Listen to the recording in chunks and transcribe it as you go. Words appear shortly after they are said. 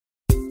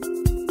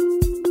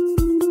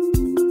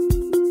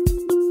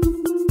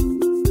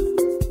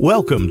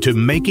Welcome to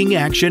Making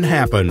Action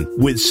Happen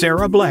with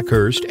Sarah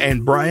Blackhurst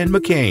and Brian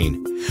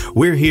McCain.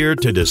 We're here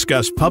to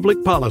discuss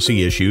public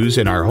policy issues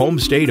in our home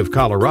state of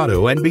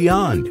Colorado and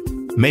beyond.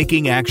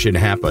 Making Action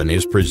Happen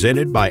is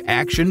presented by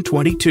Action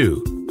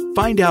 22.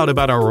 Find out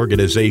about our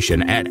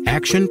organization at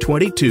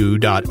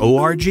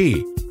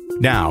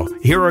action22.org. Now,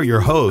 here are your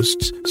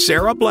hosts,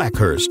 Sarah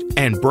Blackhurst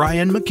and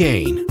Brian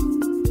McCain.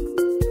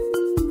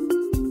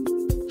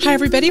 Hi,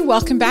 everybody.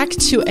 Welcome back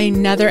to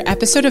another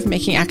episode of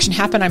Making Action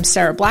Happen. I'm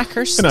Sarah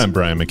Blackhurst. And I'm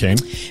Brian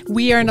McCain.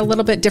 We are in a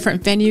little bit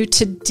different venue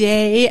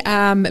today,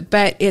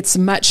 but it's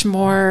much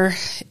more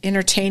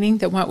entertaining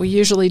than what we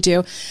usually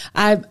do.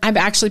 I've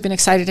actually been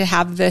excited to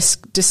have this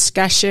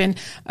discussion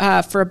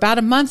for about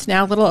a month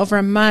now, a little over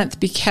a month,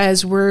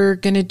 because we're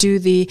going to do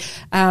the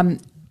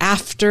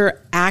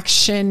after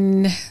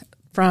action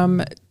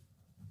report.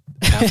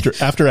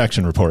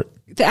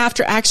 The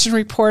after action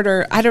report,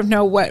 or I don't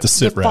know what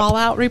the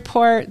fallout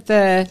report.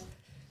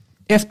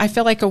 If I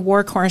feel like a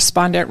war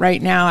correspondent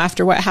right now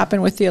after what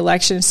happened with the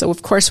election. So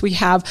of course we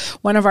have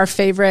one of our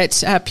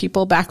favorite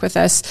people back with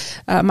us,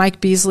 Mike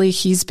Beasley.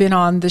 He's been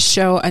on the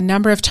show a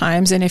number of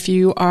times, and if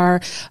you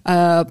are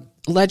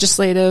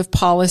legislative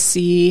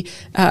policy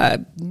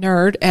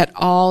nerd at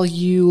all,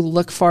 you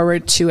look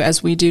forward to,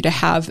 as we do, to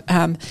have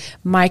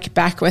Mike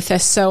back with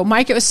us. So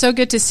Mike, it was so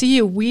good to see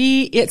you.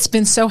 It's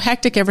been so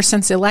hectic ever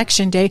since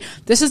Election Day.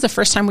 This is the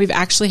first time we've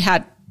actually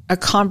had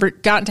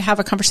gotten to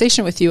have a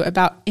conversation with you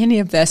about any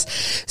of this.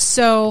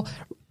 So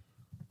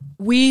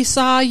we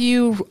saw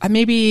you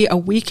maybe a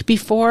week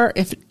before,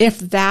 if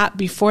that,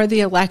 before the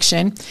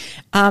election.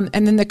 And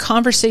then the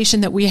conversation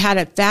that we had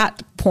at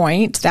that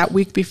point, that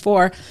week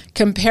before,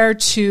 compared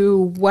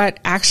to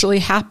what actually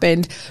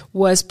happened,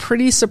 was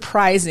pretty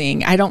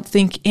surprising. I don't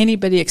think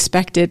anybody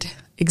expected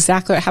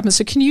exactly what happened.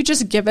 So can you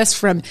just give us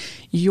from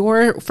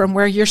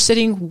where you're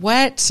sitting,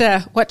 what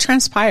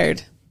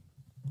transpired?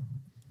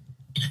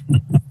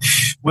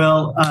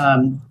 Well,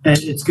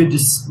 it's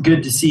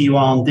good to see you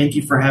all, and thank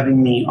you for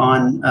having me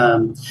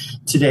on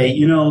today.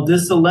 You know,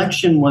 this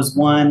election was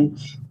one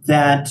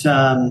that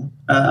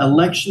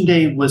Election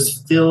Day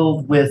was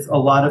filled with a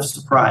lot of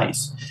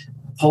surprise.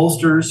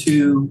 Pollsters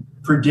who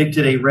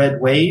predicted a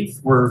red wave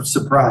were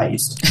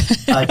surprised.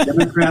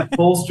 Democrat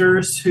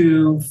pollsters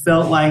who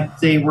felt like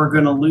they were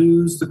going to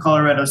lose the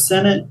Colorado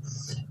Senate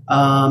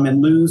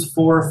and lose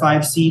 4 or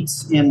 5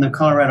 seats in the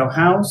Colorado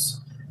House.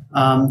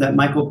 That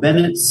Michael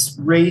Bennett's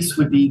race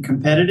would be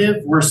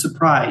competitive, were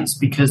surprised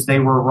because they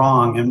were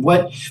wrong. And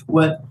what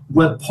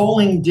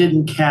polling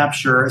didn't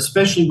capture,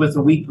 especially with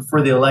a week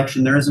before the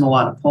election, there isn't a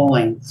lot of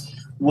polling,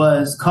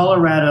 was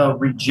Colorado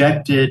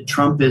rejected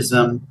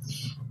Trumpism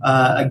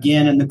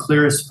again in the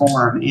clearest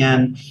form.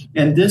 And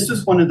this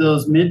was one of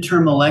those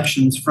midterm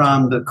elections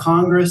from the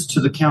Congress to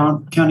the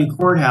county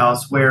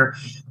courthouse where,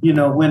 you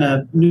know, when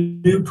a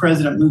new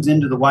president moves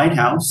into the White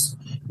House,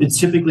 it's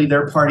typically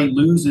their party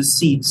loses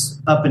seats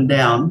up and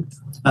down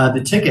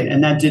the ticket.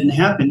 And that didn't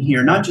happen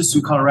here, not just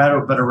in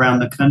Colorado, but around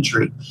the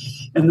country.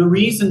 And the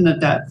reason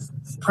that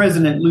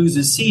president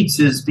loses seats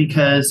is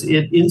because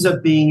it ends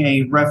up being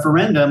a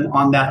referendum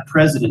on that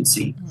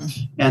presidency.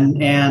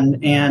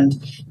 And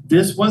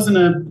this wasn't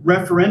a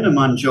referendum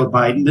on Joe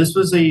Biden. This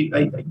was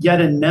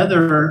yet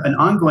an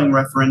ongoing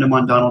referendum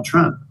on Donald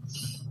Trump.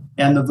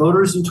 And the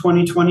voters in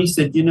 2020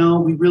 said, you know,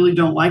 we really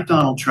don't like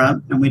Donald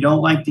Trump, and we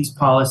don't like these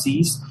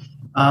policies.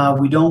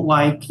 We don't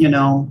like,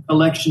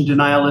 election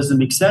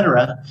denialism, et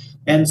cetera.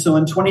 And so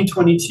in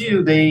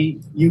 2022,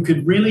 you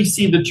could really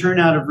see the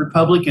turnout of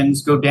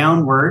Republicans go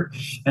downward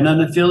and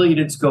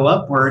unaffiliateds go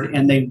upward,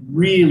 and they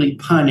really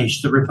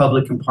punished the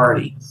Republican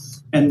Party.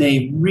 And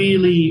they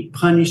really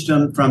punished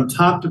them from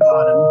top to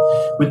bottom,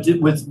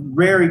 with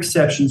rare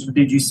exceptions.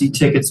 Did you see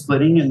ticket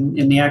splitting?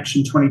 In the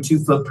Action 22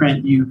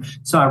 footprint, you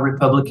saw a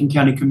Republican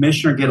county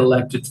commissioner get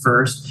elected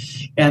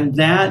first. And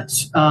that...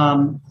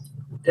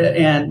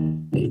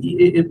 And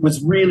it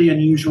was really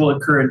unusual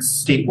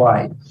occurrence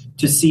statewide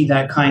to see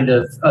that kind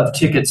of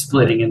ticket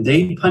splitting. And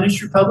they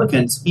punished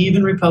Republicans,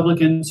 even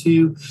Republicans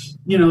who,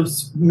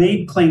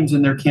 made claims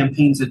in their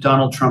campaigns that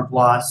Donald Trump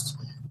lost,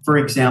 for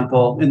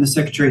example, in the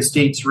Secretary of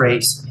State's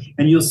race.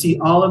 And you'll see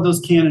all of those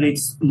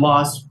candidates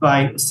lost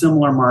by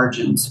similar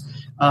margins.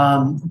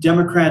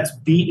 Democrats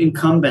beat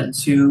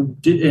incumbents who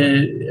did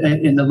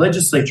in the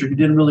legislature who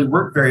didn't really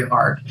work very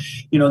hard.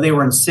 They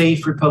were in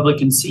safe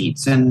Republican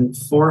seats, and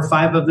 4 or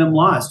 5 of them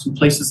lost in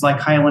places like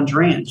Highland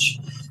Ranch.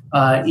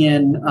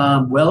 In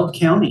Weld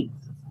County,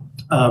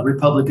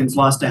 Republicans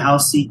lost a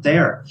House seat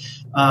there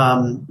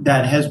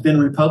that has been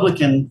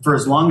Republican for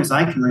as long as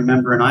I can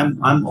remember, and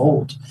I'm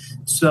old.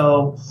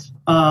 So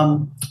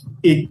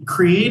it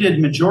created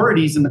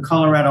majorities in the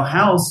Colorado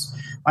House.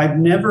 I've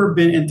never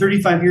been, in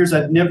 35 years,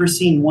 I've never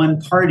seen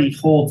one party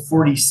hold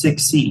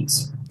 46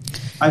 seats.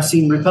 I've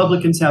seen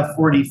Republicans have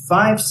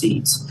 45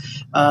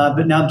 seats,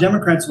 but now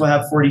Democrats will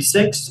have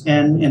 46,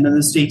 and in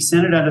the state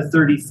Senate out of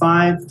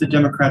 35, the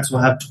Democrats will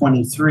have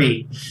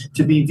 23.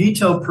 To be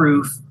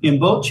veto-proof in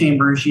both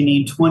chambers, you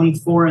need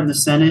 24 in the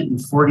Senate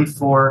and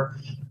 44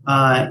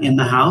 in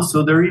the House,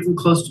 so they're even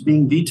close to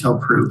being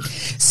veto-proof.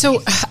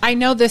 So I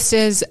know this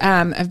is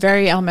a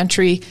very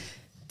elementary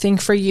thing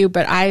for you,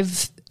 but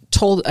I've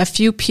told a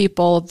few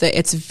people that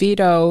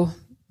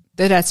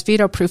that's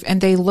veto-proof,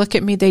 and they look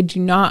at me, they do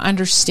not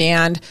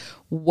understand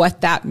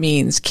what that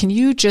means. Can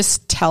you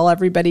just tell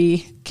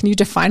everybody, can you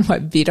define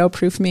what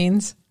veto-proof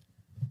means?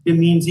 It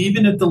means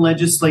even if the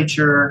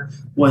legislature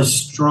was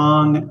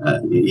strong,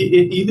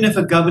 even if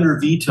a governor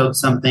vetoed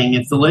something,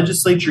 if the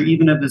legislature,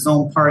 even of his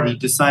own party,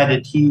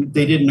 decided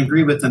they didn't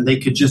agree with him, they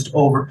could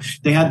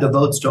they had the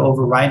votes to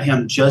override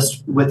him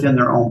just within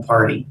their own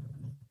party.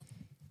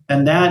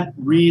 And that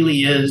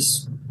really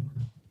is,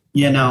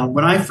 when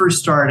I first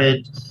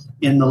started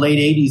in the late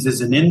 80s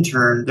as an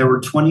intern, there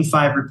were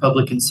 25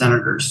 Republican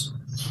senators,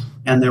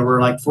 and there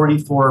were like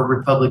 44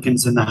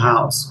 Republicans in the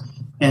House.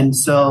 And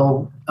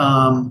so,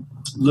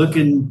 look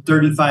in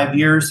 35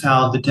 years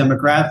how the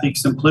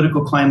demographics and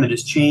political climate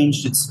has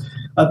changed. It's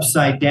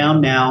upside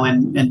down now.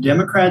 And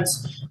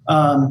Democrats,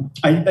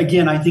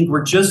 I think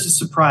we're just as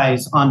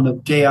surprised on the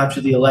day after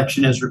the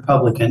election as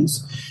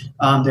Republicans.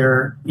 And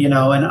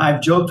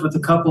I've joked with a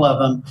couple of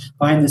them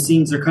behind the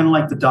scenes. They're kind of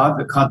like the dog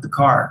that caught the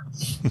car.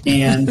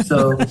 And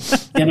so,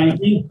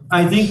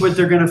 I think what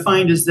they're going to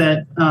find is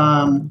that,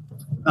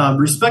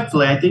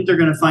 respectfully, I think they're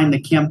going to find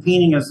that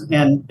campaigning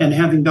and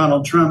having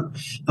Donald Trump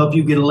help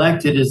you get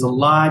elected is a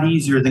lot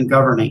easier than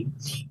governing.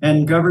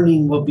 And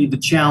governing will be the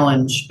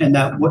challenge, and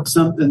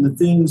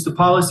the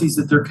policies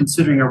that they're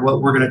considering are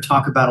what we're going to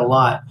talk about a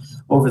lot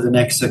over the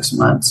next 6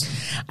 months.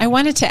 I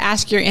wanted to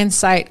ask your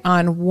insight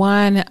on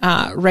one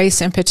race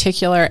in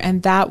particular,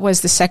 and that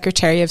was the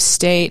Secretary of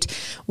State.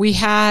 We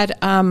had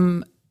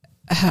on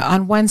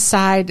one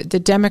side the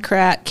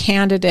Democrat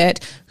candidate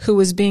who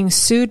was being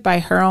sued by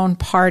her own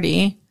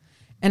party,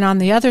 and on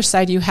the other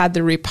side you had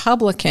the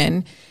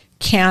Republican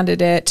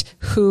candidate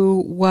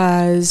who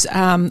was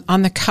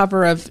on the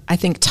cover of, I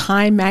think,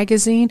 Time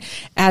magazine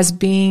as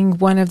being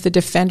one of the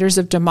defenders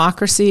of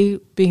democracy,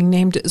 being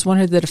named as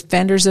one of the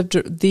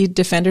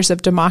defenders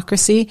of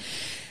democracy.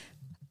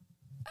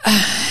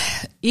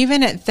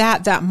 Even at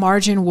that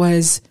margin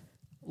was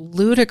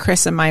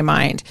ludicrous in my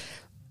mind.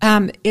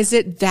 Is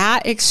it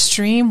that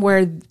extreme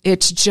where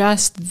it's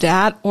just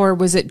that, or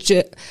was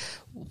it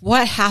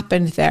what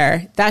happened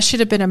there? That should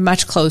have been a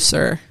much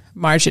closer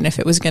margin if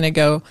it was going to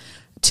go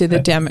to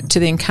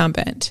the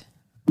incumbent.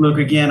 Look,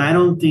 again, I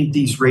don't think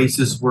these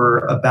races were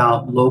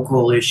about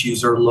local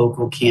issues or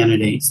local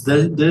candidates.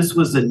 This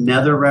was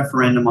another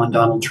referendum on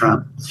Donald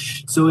Trump.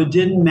 So it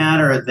didn't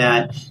matter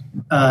that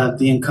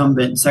the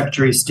incumbent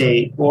Secretary of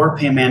State or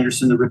Pam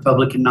Anderson, the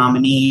Republican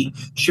nominee,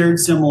 shared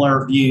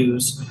similar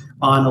views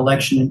on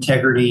election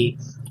integrity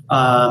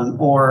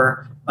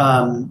or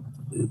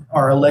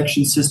our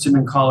election system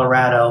in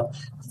Colorado.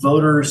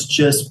 Voters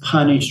just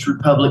punished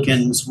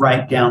Republicans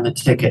right down the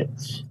ticket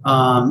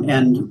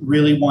and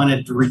really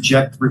wanted to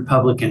reject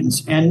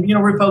Republicans. And,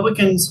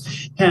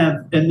 Republicans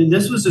have, and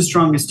this was the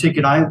strongest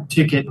ticket I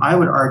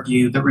would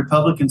argue, that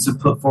Republicans have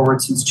put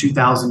forward since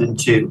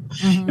 2002.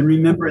 Mm-hmm. And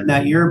remember, in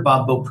that year,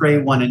 Bob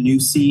Beaupre won a new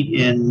seat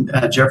in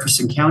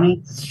Jefferson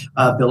County.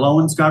 Bill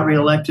Owens got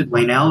reelected.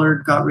 Wayne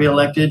Allard got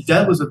reelected.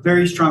 That was a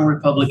very strong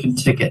Republican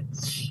ticket.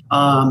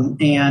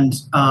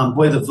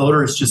 The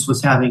voters just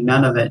was having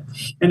none of it.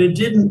 And it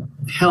didn't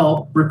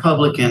help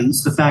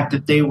Republicans, the fact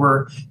that they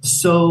were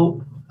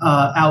so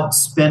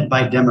outspent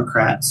by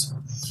Democrats.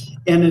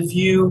 And if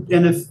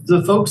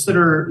the folks that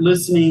are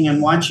listening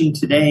and watching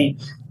today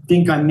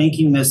think I'm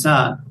making this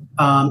up,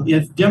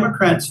 if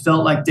Democrats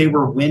felt like they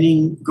were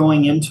winning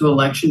going into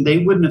election, they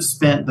wouldn't have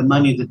spent the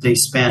money that they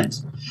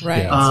spent.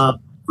 Right.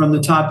 From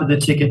the top of the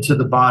ticket to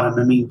the bottom.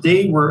 I mean,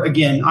 they were,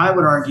 again, I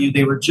would argue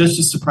they were just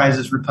as surprised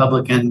as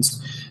Republicans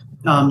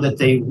that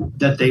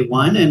they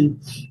won. And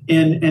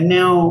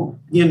now,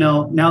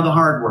 now the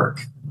hard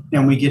work,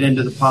 and we get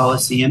into the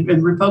policy.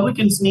 And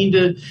Republicans they're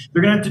going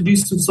to have to do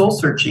some soul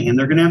searching, and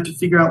they're going to have to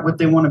figure out what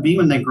they want to be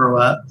when they grow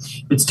up.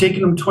 It's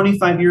taken them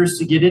 25 years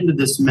to get into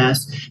this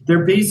mess.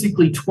 They're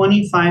basically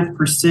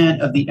 25%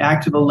 of the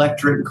active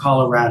electorate in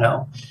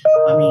Colorado.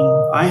 I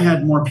mean, I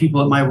had more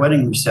people at my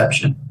wedding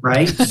reception,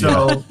 right?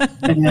 So,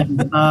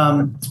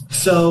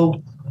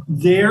 so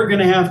they're going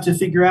to have to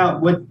figure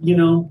out what,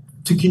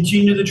 to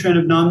continue the trend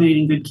of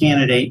nominating good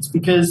candidates,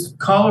 because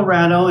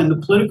Colorado and the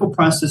political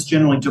process,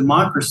 generally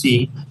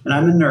democracy, and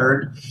I'm a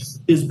nerd,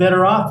 is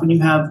better off when you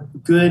have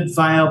good,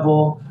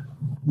 viable,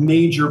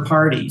 major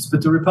parties.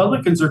 But the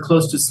Republicans are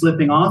close to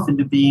slipping off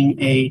into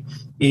being a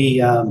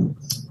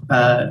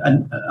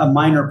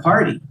minor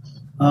party.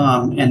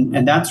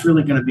 And that's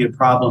really going to be a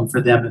problem for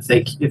them if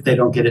they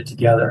don't get it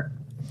together.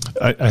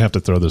 I have to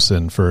throw this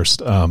in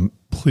first.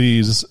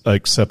 Please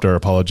accept our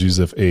apologies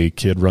if a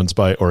kid runs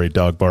by or a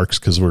dog barks,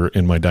 because we're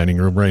in my dining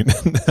room right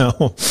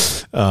now.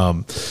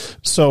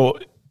 So,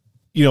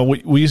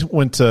 we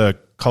went to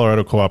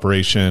Colorado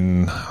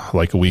Cooperation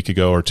like a week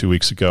ago or 2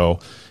 weeks ago,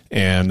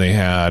 and they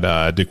had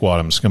Dick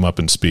Wadhams come up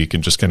and speak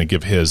and just kind of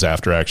give his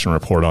after-action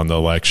report on the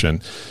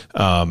election.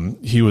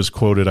 He was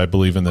quoted, I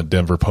believe, in the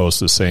Denver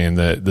Post as saying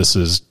that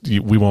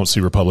we won't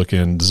see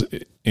Republicans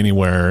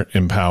anywhere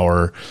in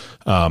power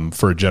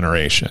for a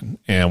generation.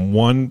 And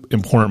one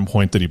important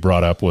point that he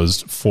brought up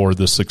was for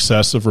the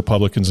success of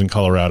Republicans in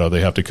Colorado,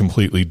 they have to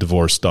completely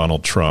divorce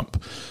Donald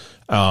Trump.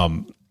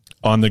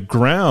 On the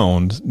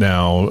ground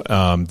now,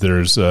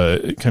 there's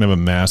a kind of a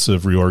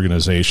massive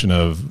reorganization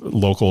of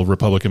local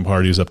Republican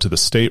parties up to the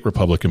state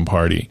Republican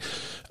Party.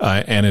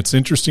 And it's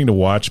interesting to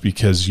watch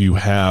because you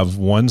have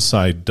one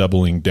side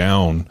doubling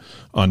down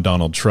on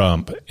Donald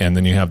Trump, and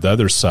then you have the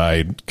other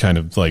side kind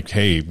of like,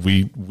 hey,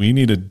 we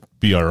need to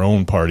be our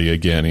own party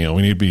again.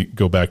 We need to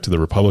go back to the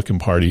Republican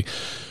Party.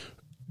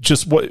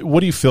 Just what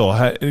do you feel?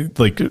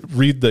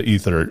 Read the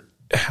ether.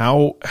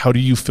 How do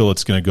you feel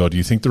it's going to go? Do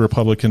you think the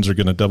Republicans are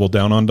going to double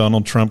down on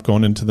Donald Trump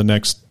going into the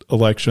next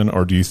election,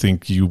 or do you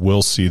think you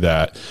will see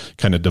that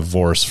kind of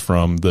divorce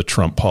from the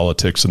Trump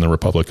politics in the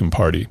Republican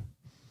Party?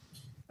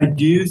 I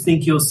do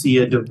think you'll see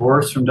a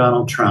divorce from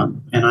Donald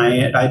Trump, and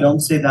I don't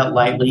say that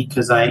lightly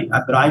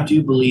but I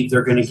do believe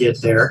they're going to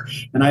get there,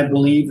 and I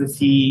believe if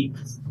he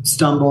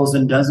stumbles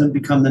and doesn't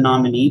become the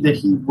nominee, that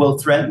he will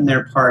threaten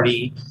their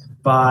party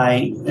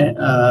by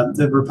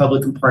the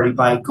Republican Party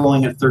by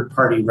going a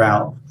third-party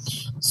route,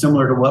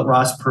 similar to what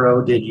Ross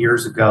Perot did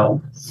years ago.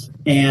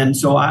 And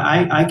so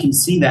I can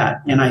see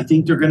that, and I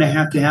think they're going to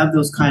have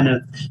those kind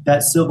of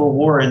that civil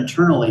war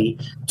internally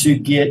to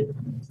get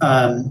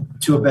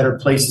to a better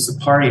place as a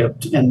party,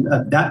 and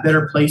that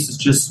better place is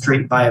just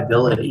straight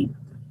viability.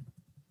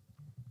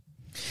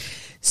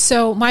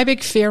 So my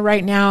big fear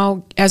right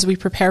now, as we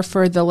prepare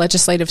for the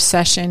legislative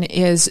session,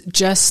 is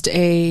just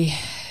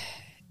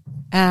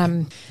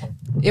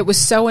it was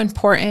so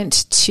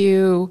important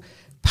to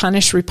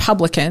punish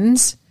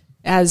Republicans,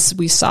 as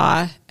we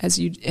saw, as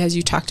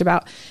you talked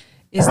about.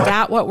 Is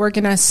that what we're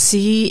going to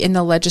see in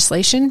the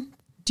legislation?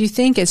 Do you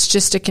think it's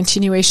just a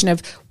continuation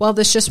of, well,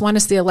 this just won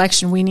us the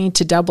election, we need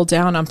to double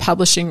down on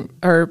punishing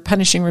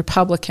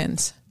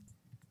Republicans?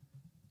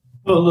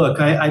 Well,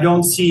 look, I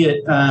don't see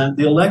it.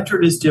 The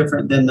electorate is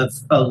different than the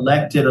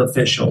elected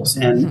officials,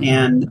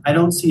 and I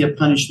don't see a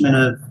punishment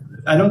of.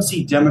 I don't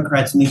see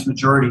Democrats in these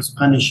majorities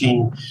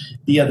punishing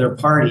the other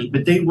party,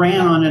 but they ran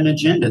on an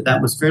agenda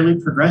that was fairly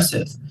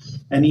progressive,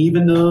 and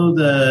even though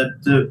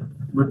the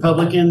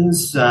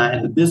Republicans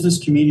and the business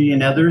community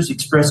and others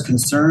expressed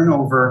concern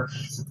over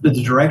the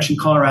direction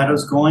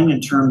Colorado's going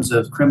in terms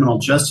of criminal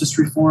justice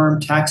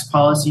reform, tax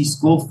policy,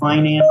 school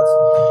finance,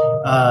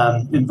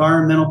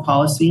 environmental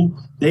policy,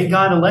 they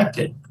got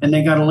elected, and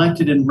they got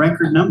elected in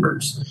record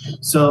numbers.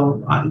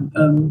 So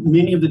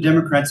many of the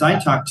Democrats I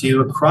talk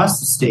to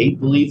across the state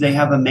believe they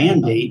have a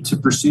mandate to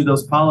pursue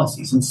those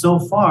policies. And so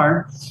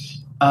far,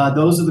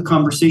 those are the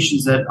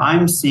conversations that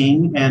I'm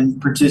seeing and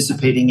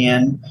participating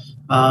in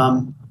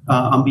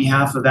on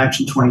behalf of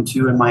Action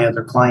 22 and my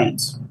other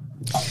clients.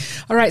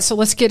 All right, so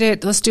let's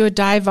do a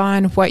dive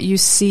on what you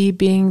see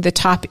being the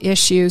top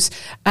issues.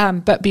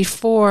 But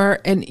before,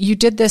 and you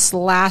did this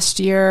last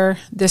year,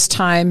 this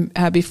time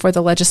before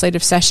the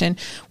legislative session,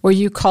 where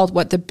you called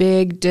what the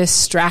big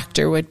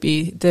distractor would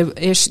be.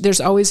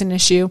 There's always an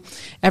issue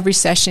every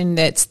session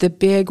that's the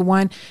big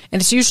one,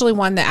 and it's usually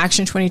one that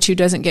Action 22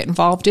 doesn't get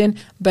involved in,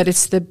 but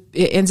it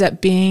ends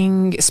up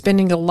being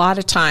spending a lot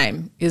of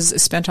time is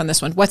spent on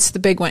this one. What's the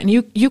big one? And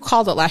you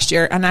called it last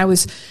year, and I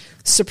was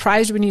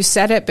surprised when you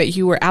said it, but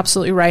you were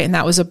absolutely right, and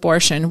that was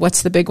abortion.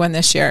 What's the big one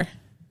this year?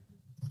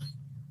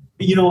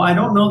 I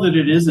don't know that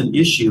it is an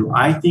issue.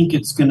 I think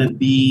it's going to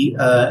be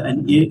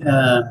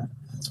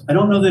I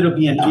don't know that it'll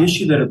be an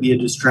issue, that'll be a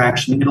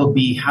distraction. It'll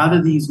be how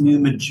does this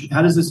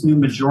new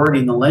majority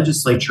in the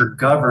legislature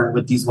govern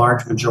with these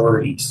large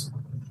majorities?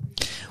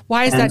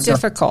 Why is that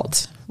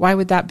difficult? Why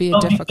would that be a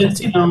difficulty? Because,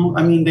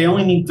 they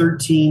only need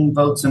 13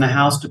 votes in the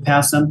House to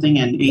pass something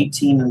and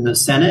 18 in the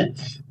Senate.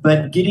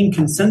 But getting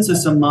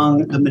consensus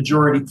among the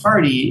majority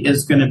party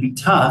is going to be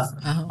tough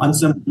on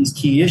some of these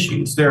key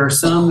issues. There are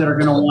some that are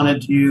going to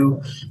want to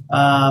do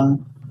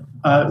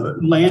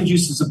land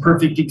use is a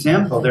perfect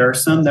example. There are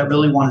some that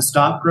really want to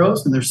stop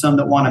growth, and there's some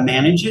that want to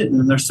manage it, and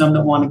then there's some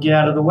that want to get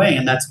out of the way,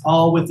 and that's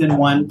all within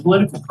one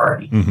political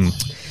party. Mm-hmm.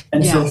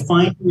 And so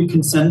finding a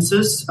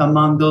consensus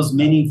among those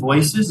many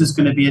voices is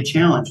going to be a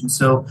challenge. And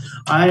so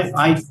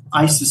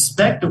I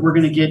suspect that we're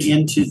going to get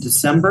into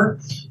December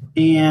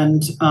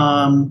and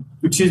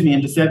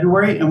into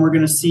February, and we're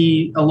going to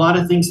see a lot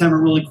of things haven't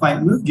really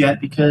quite moved yet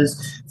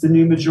because the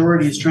new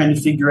majority is trying to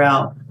figure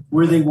out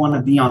where they want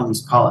to be on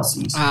these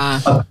policies.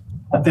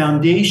 A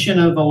foundation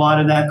of a lot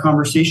of that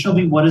conversation will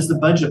be, what does the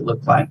budget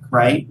look like,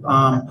 right?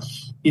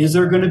 Is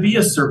there going to be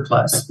a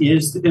surplus?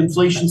 Is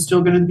inflation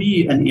still going to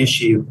be an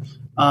issue?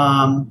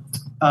 What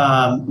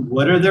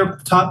are their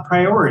top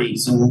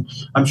priorities? And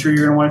I'm sure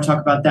you're going to want to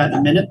talk about that in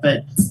a minute,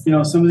 but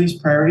some of these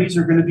priorities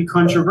are going to be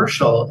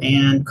controversial,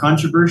 and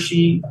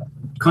controversy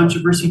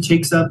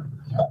takes up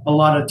a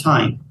lot of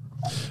time.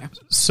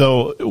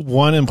 So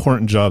one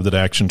important job that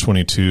Action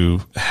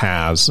 22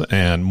 has,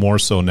 and more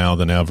so now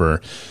than ever,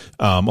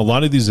 a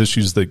lot of these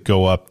issues that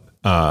go up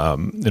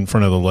in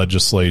front of the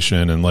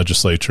legislation and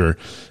legislature,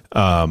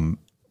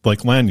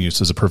 like land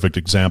use is a perfect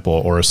example,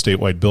 or a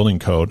statewide building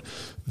code,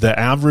 the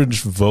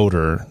average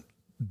voter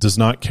does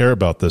not care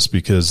about this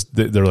because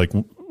they're like,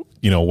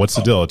 what's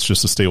the deal? It's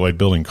just a statewide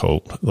building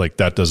code. Like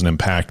that doesn't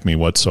impact me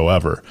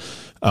whatsoever.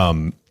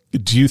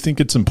 Do you think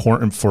it's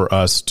important for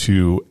us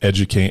to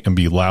educate and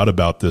be loud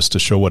about this to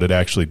show what it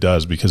actually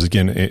does? Because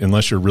again,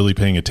 unless you're really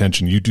paying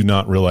attention, you do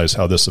not realize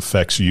how this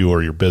affects you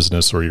or your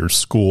business or your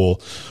school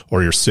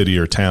or your city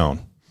or town.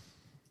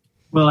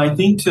 Well, I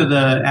think to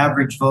the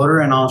average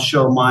voter, and I'll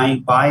show my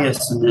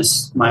bias in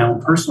this, my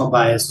own personal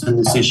bias in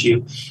this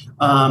issue.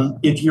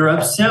 If you're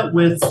upset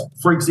with,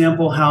 for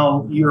example,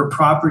 how your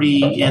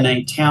property in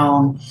a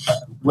town,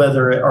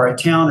 whether a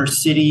town or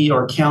city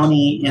or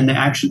county in the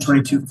Action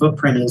 22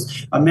 footprint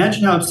is,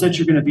 imagine how upset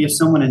you're going to be if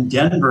someone in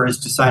Denver is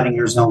deciding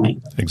your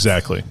zoning.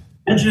 Exactly.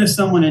 Imagine if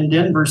someone in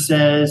Denver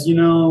says,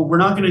 we're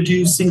not going to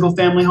do single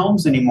family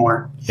homes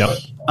anymore. Yep.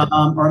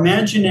 Or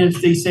imagine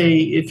if they say,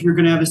 if you're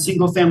going to have a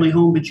single family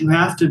home, but you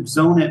have to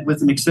zone it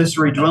with an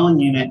accessory dwelling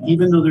unit,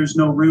 even though there's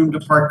no room to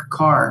park a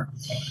car.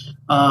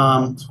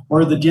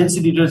 Or the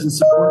density doesn't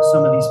support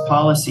some of these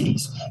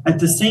policies. At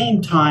the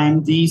same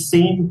time, these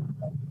same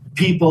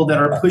people that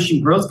are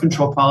pushing growth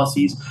control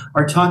policies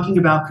are talking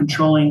about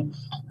controlling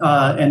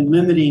and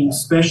limiting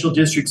special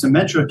districts and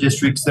metro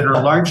districts that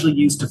are largely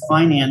used to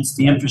finance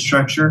the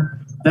infrastructure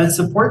that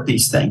support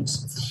these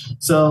things.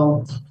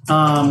 So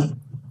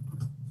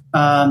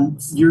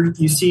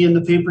you see in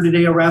the paper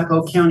today,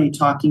 Arapahoe County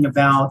talking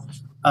about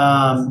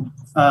a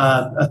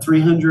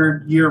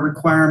 300-year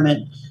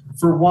requirement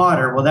for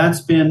water. Well,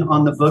 that's been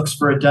on the books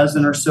for a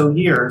dozen or so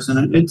years,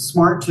 and it's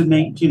smart to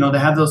make, to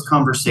have those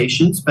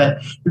conversations,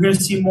 but you're going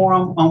to see more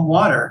on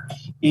water,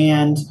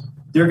 and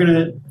they're going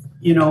to,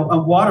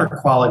 on water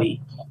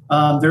quality.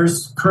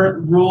 There's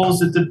current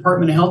rules at the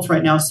Department of Health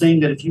right now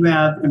saying that if you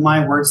have, in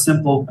my words,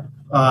 simple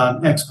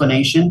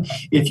explanation,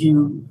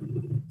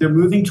 they're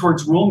moving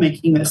towards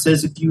rulemaking that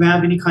says if you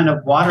have any kind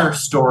of water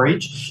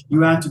storage,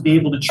 you have to be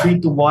able to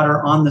treat the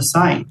water on the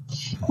site,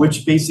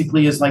 which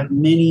basically is like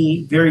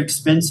many very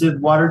expensive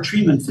water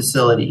treatment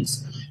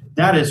facilities.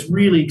 That is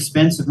really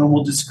expensive and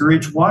will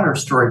discourage water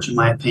storage, in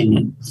my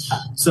opinion.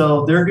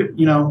 So they're,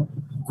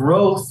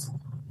 growth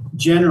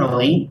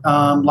generally,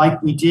 like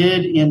we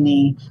did in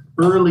the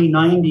early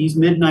 90s,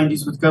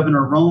 mid-90s with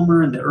Governor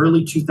Romer and the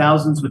early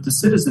 2000s with the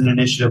Citizen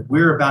Initiative,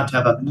 we're about to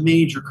have a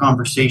major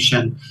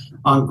conversation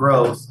on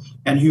growth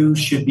and who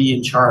should be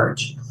in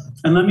charge.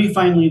 And let me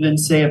finally then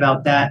say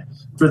about that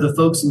for the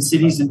folks in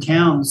cities and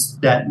towns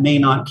that may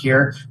not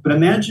care, but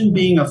imagine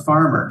being a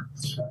farmer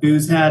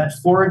who's had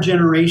 4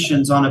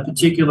 generations on a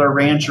particular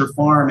ranch or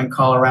farm in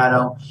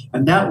Colorado,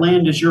 and that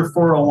land is your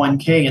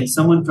 401k, and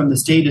someone from the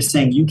state is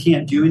saying you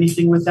can't do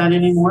anything with that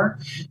anymore.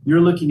 You're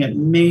looking at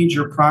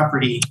major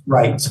property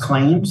rights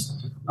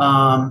claims,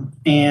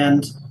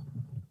 and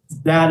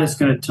that is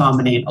going to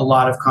dominate a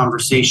lot of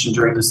conversation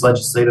during this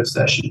legislative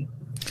session.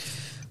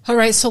 All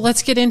right, so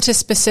let's get into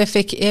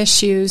specific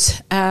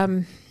issues.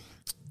 I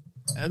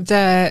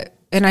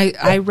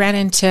ran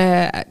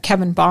into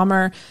Kevin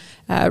Balmer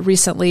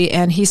recently,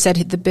 and he said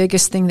the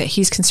biggest thing that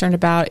he's concerned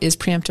about is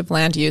preemptive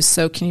land use.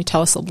 So can you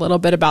tell us a little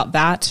bit about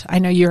that? I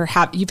know you've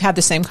had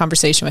the same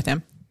conversation with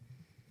him.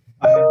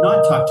 I have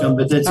not talked to him,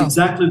 but that's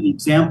exactly the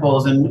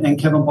examples. And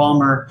Kevin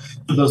Balmer,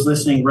 for those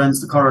listening, runs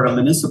the Colorado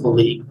Municipal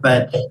League,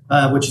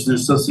 which is an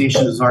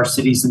association of our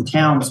cities and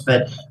towns.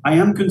 But I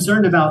am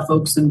concerned about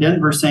folks in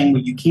Denver saying,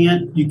 well, you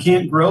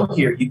can't grow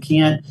here. You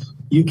can't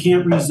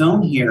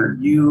rezone here.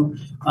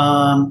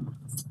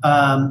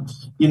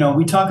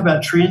 We talk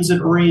about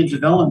transit-oriented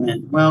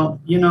development.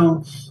 Well,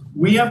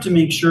 we have to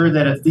make sure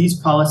that if these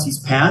policies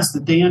pass,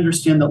 that they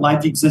understand that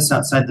life exists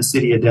outside the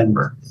city of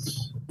Denver.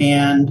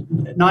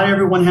 And not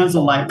everyone has a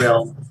light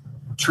rail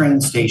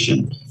train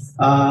station.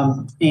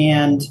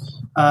 And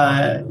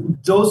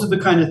those are the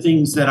kind of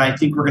things that I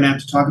think we're going to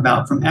have to talk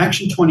about. From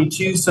Action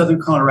 22,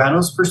 Southern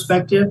Colorado's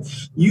perspective,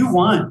 you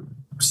want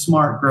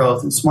smart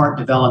growth and smart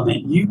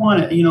development. You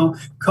want to,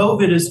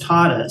 COVID has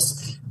taught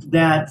us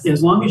that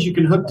as long as you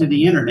can hook to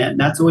the internet, and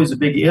that's always a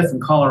big if in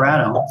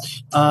Colorado,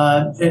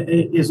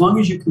 as long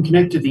as you can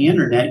connect to the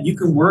internet, you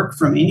can work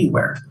from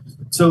anywhere.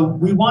 So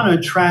we want to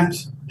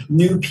attract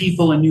new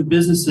people and new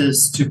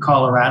businesses to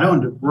Colorado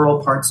and to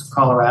rural parts of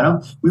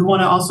Colorado. We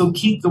want to also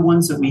keep the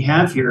ones that we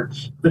have here.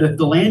 But if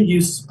the land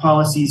use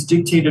policies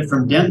dictated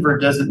from Denver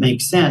doesn't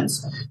make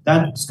sense,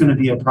 that's going to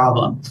be a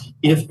problem.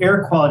 If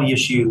air quality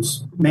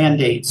issues,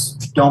 mandates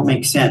don't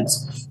make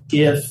sense,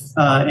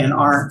 and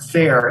aren't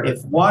fair,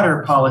 if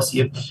water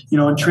policy,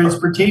 and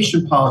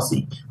transportation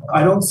policy,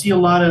 I don't see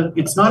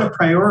it's not a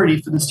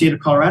priority for the state of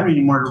Colorado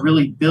anymore to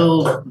really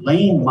build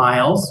lane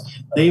miles.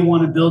 They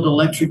want to build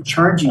electric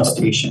charging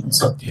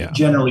stations,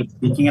 generally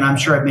speaking. And I'm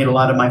sure I've made a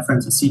lot of my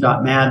friends at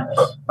CDOT mad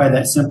by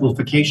that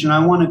simplification.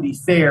 I want to be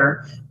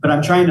fair, but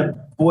I'm trying to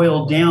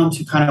boil down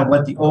to kind of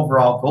what the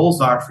overall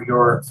goals are for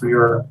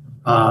your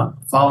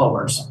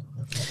followers.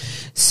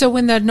 So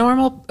when the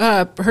normal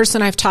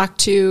person I've talked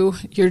to,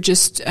 you're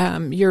just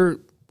you're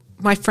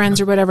my friends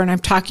or whatever, and I'm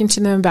talking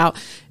to them about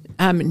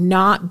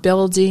not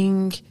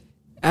building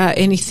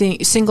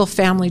anything single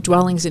family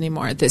dwellings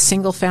anymore. That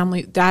single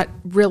family, that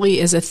really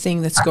is a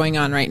thing that's going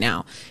on right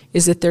now,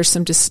 is that there's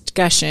some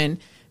discussion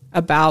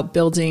about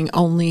building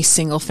only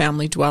single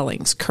family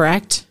dwellings,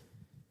 correct?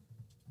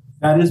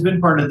 That has been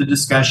part of the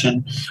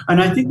discussion.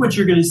 And I think what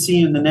you're going to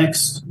see in the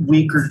next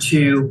week or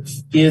two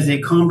is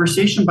a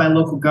conversation by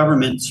local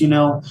governments. You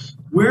know,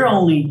 we're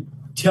only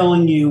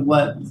telling you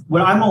what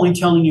I'm only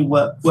telling you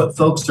what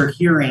folks are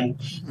hearing.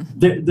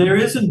 There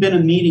hasn't been a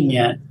meeting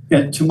yet,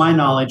 to my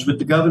knowledge, with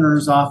the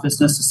governor's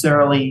office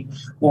necessarily,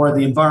 or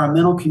the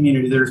environmental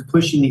community that is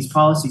pushing these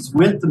policies,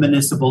 with the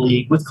Municipal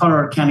League, with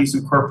Colorado Counties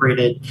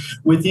Incorporated,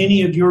 with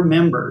any of your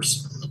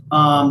members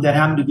that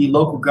happen to be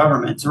local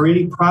governments, or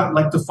any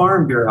like the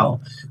Farm Bureau,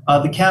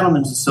 the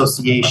Cattlemen's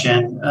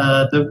Association,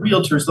 the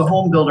realtors, the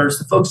home builders,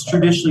 the folks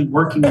traditionally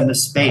working in the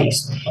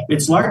space.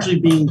 It's largely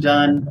being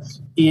done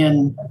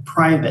in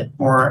private,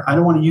 or I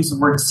don't want to use the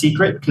word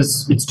secret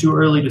because it's too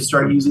early to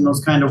start using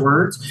those kind of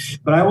words.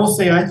 But I will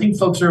say I think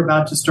folks are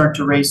about to start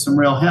to raise some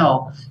real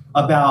hell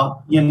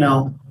about, you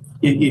know,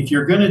 if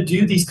you're going to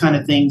do these kind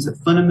of things that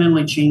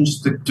fundamentally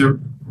change the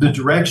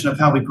direction of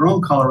how we grow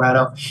in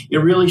Colorado, it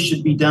really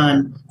should be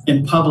done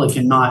in public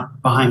and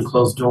not behind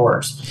closed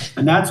doors.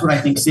 And that's what I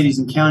think cities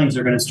and counties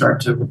are going to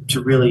start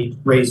to really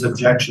raise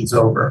objections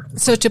over.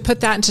 So to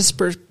put that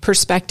into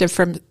perspective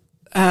from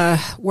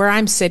where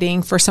I'm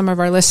sitting for some of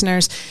our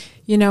listeners,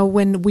 you know,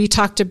 when we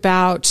talked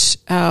about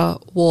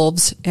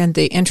wolves and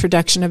the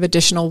introduction of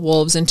additional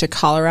wolves into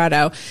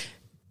Colorado,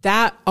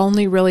 that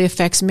only really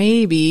affects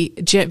maybe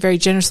very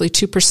generously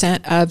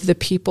 2% of the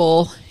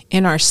people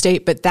in our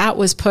state, but that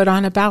was put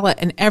on a ballot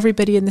and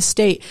everybody in the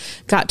state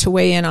got to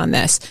weigh in on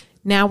this.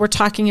 Now we're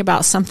talking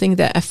about something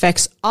that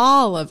affects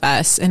all of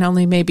us, and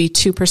only maybe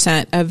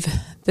 2% of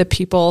the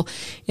people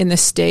in the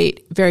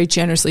state, very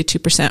generously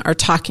 2%, are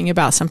talking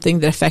about something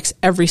that affects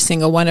every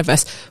single one of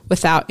us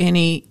without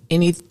any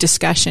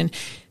discussion.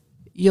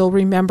 You'll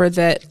remember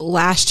that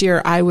last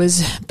year I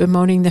was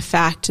bemoaning the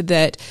fact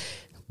that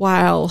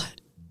while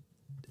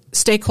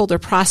stakeholder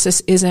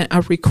process isn't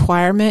a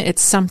requirement,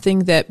 it's something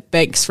that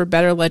begs for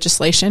better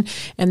legislation.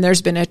 And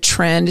there's been a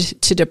trend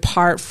to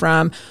depart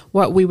from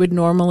what we would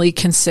normally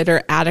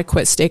consider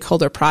adequate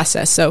stakeholder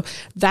process. So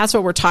that's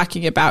what we're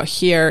talking about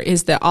here,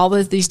 is that all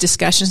of these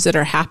discussions that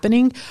are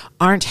happening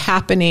aren't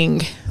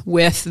happening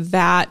with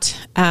that,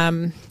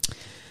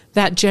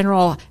 that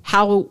general,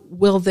 how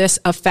will this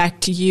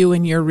affect you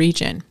in your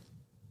region?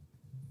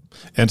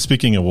 And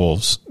speaking of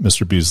wolves,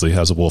 Mr. Beasley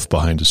has a wolf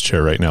behind his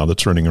chair right now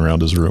that's running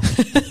around his room.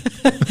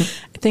 I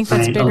think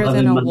that's bigger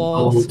than a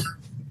wolf.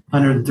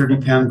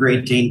 130-pound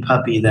Great Dane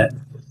puppy that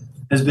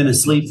has been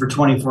asleep for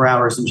 24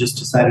 hours and just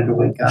decided to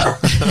wake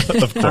up.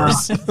 Of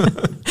course.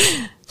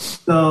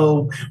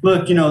 So,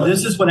 look, you know,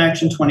 this is what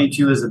Action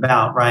 22 is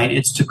about, right?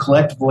 It's to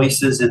collect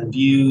voices and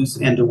views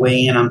and to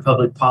weigh in on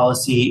public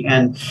policy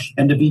and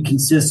to be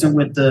consistent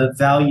with the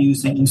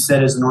values that you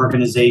set as an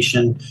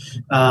organization,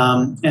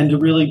 and to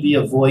really be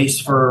a voice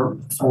for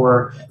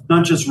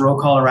not just rural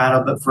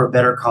Colorado, but for a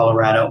better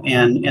Colorado.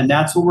 And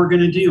that's what we're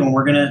going to do. And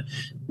we're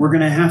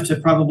going to have to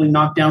probably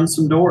knock down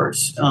some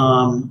doors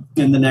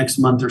in the next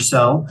month or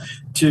so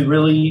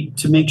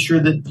to make sure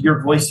that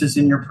your voices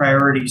and your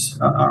priorities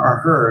are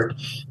heard,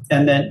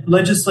 and that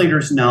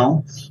legislators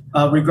know,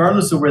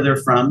 regardless of where they're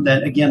from,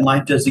 that again,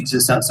 life does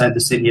exist outside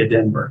the city of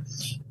Denver,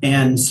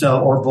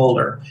 or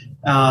Boulder.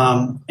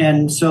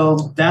 And so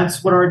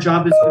that's what our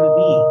job is going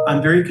to be.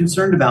 I'm very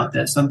concerned about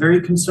this. I'm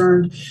very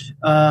concerned.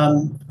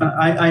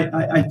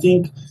 I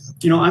think,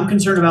 you know, I'm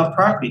concerned about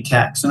property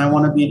tax, and I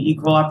want to be an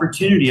equal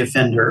opportunity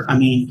offender. I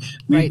mean,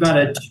 we've got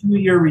a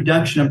 2-year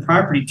reduction in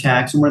property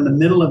tax, and we're in the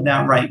middle of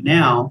that right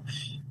now.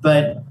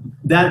 But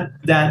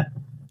that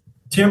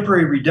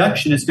temporary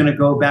reduction is going to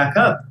go back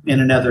up in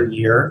another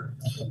year,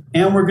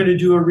 and we're going to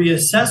do a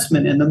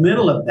reassessment in the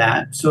middle of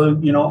that. So,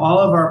 you know, all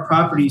of our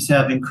properties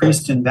have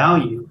increased in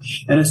value,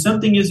 and if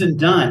something isn't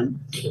done,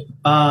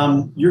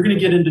 you're going to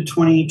get into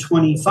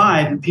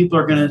 2025 and people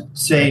are going to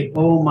say,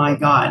 oh my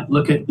God,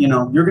 look at, you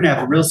know, you're going to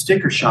have a real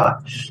sticker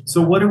shock. So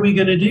what are we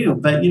going to do?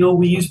 But, you know,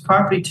 we use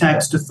property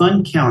tax to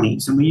fund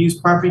counties, and we use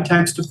property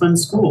tax to fund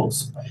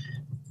schools,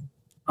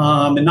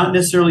 and not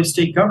necessarily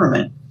state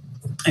government.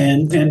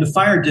 And the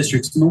fire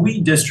districts, and the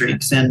weed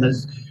districts, and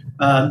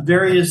the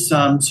various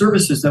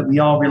services that we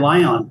all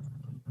rely on.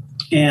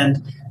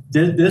 And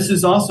this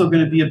is also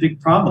going to be a big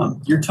problem.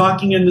 You're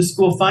talking in the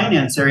school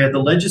finance area, the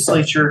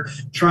legislature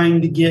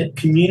trying to get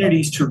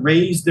communities to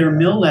raise their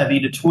mill levy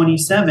to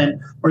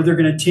 27, or they're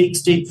going to take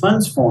state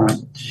funds for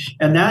them.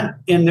 And that,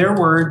 in their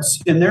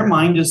words, in their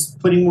mind, is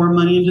putting more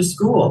money into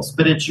schools.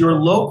 But it's your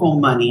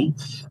local money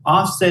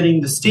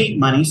offsetting the state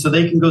money so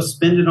they can go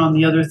spend it on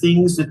the other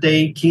things that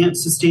they can't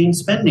sustain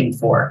spending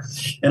for.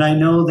 And I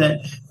know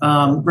that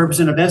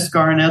Representative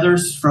Escar and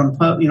others from,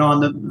 you know, on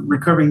the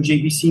recovering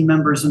JBC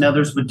members and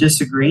others would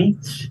disagree.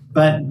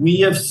 But we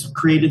have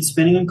created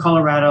spending in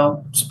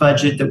Colorado's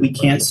budget that we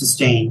can't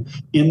sustain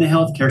in the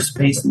healthcare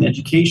space, in the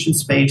education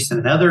space, and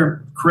in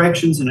other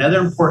corrections and other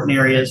important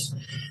areas.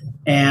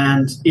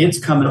 and it's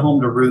coming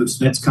home to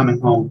roost, and it's coming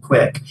home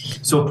quick.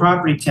 So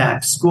property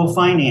tax, school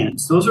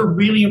finance, those are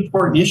really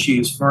important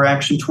issues for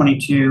Action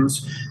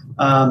 22's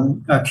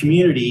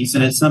communities,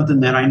 and it's something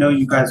that I know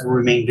you guys will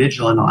remain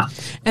vigilant on.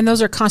 And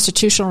those are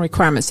constitutional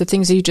requirements. The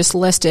things that you just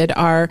listed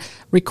are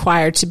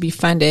required to be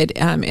funded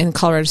in the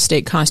Colorado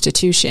State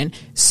Constitution.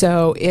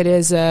 So it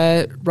is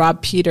a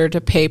rob Peter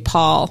to pay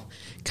Paul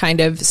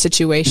kind of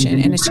situation,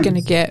 and it's going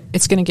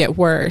to get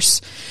worse.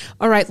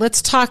 All right,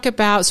 let's talk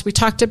about. So we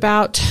talked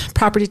about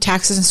property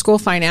taxes and school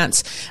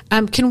finance.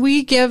 Can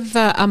we give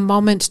a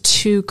moment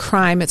to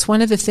crime? It's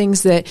one of the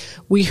things that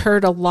we've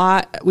heard a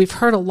lot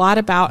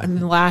about in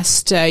the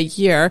last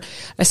year,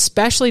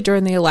 especially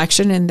during the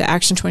election in the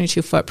Action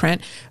 22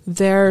 footprint.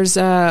 There's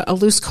a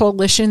loose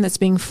coalition that's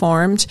being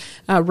formed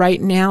right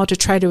now to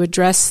try to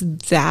address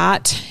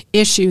that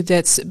issue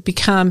that's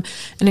become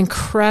an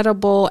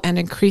incredible and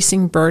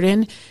increasing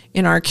burden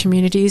in our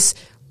communities.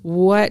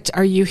 What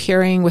are you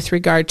hearing with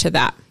regard to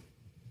that?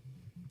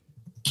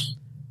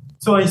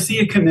 So I see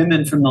a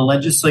commitment from the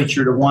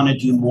legislature to want to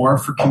do more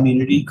for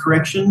community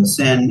corrections,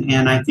 and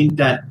I think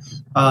that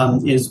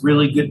is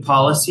really good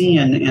policy,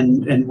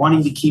 and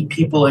wanting to keep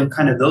people in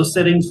kind of those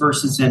settings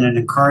versus in an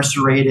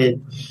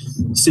incarcerated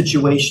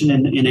situation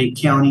in a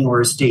county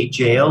or a state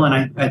jail,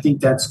 and I think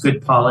that's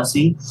good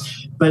policy.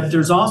 But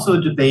there's also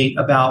a debate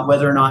about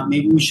whether or not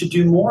maybe we should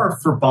do more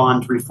for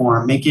bond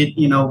reform. Make it,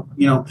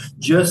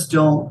 just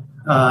don't,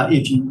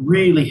 if you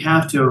really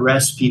have to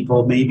arrest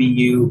people, maybe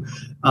you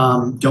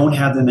don't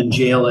have them in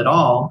jail at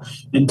all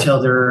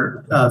until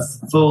they're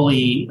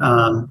fully,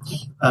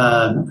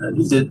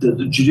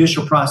 the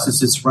judicial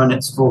process has run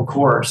its full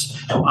course.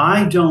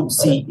 I don't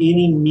see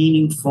any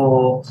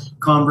meaningful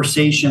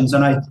conversations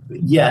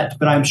yet,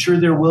 but I'm sure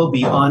there will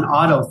be on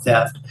auto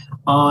theft,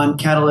 on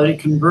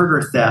catalytic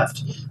converter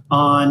theft,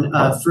 on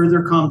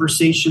further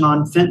conversation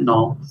on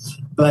fentanyl.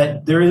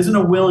 But there isn't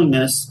a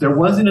willingness. There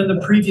wasn't in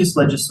the previous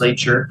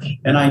legislature,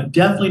 and I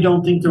definitely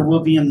don't think there will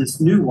be in this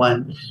new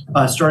one,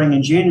 starting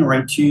in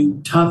January,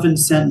 to toughen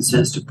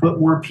sentences, to put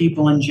more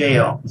people in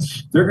jail.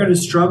 They're going to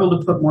struggle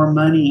to put more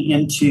money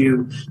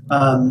into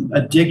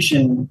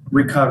addiction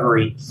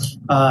recovery.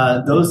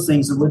 Those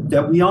things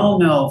that we all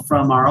know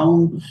from our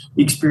own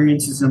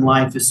experiences in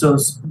life is so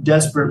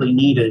desperately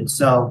needed.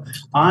 So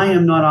I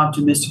am not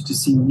optimistic to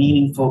see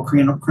meaningful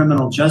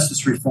criminal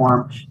justice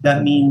reform.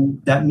 That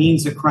means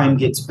that crime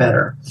gets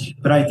better.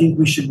 But I think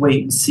we should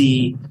wait and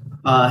see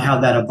how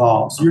that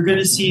evolves. You're going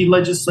to see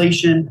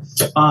legislation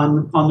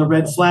on the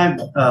red flag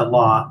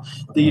law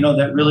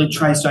that really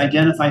tries to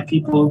identify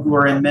people who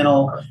are in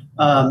mental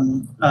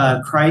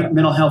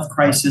health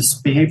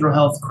crisis, behavioral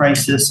health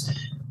crisis,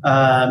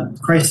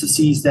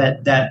 crises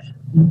that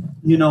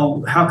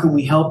how can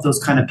we help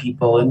those kind of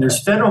people? And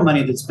there's federal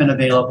money that's been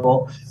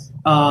available.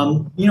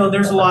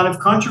 There's a lot of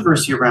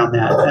controversy around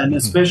that, and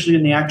especially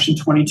in the Action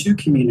 22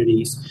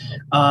 communities.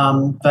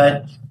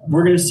 But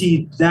we're going to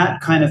see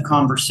that kind of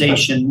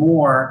conversation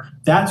more.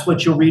 That's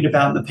what you'll read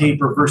about in the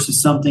paper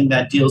versus something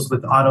that deals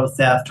with auto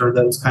theft or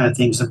those kind of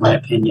things, in my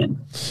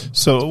opinion.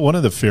 So one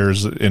of the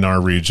fears in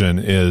our region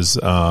is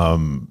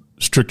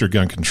stricter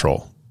gun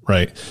control,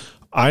 right?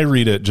 I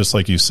read it just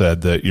like you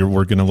said, that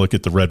we're going to look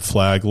at the red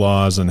flag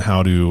laws and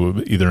how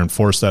to either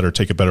enforce that or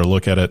take a better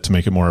look at it to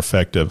make it more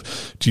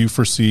effective. Do you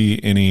foresee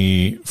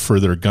any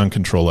further gun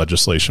control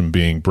legislation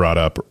being brought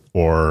up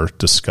or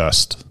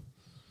discussed?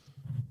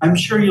 I'm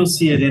sure you'll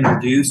see it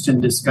introduced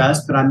and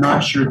discussed, but I'm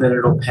not sure that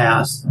it'll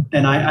pass.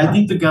 And I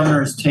think the governor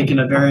has taken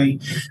a very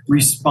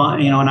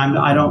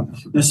I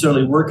don't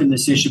necessarily work in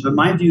this issue, but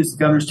my view is the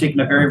governor's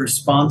taken a very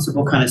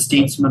responsible kind of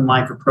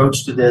statesman-like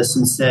approach to this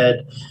and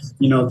said,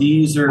 I don't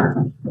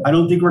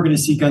think we're going to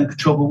see gun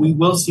control, but we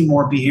will see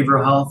more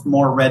behavioral health,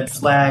 more red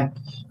flag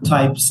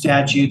type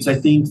statutes. I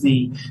think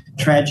the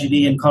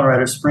tragedy in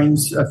Colorado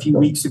Springs a few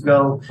weeks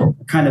ago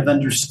kind of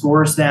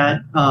underscores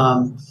that.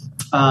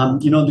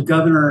 The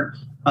governor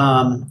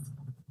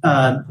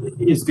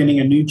is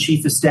getting a new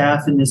chief of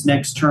staff in his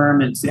next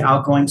term. It's the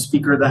outgoing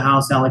Speaker of the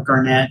House, Alec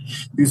Garnett,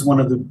 who's one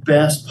of the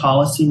best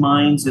policy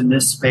minds in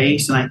this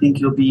space. And I think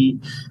he'll be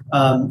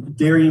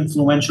very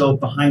influential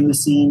behind the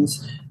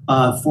scenes,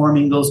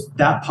 forming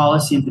that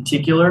policy in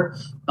particular.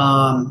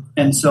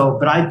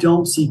 But I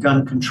don't see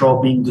gun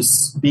control being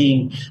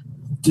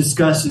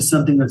discussed as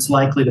something that's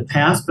likely to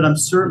pass. But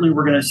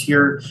we're going to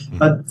hear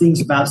things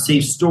about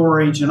safe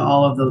storage and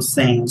all of those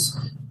things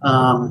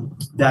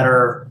that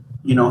are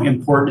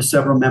important to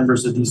several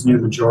members of these new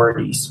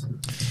majorities.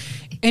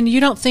 And you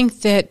don't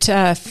think that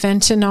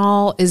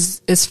fentanyl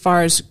is, as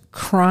far as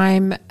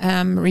crime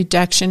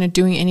reduction and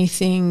doing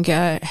anything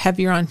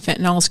heavier on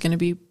fentanyl, is going to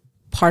be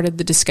part of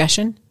the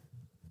discussion?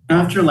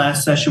 After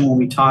last session, when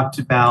we talked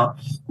about,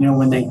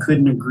 when they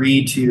couldn't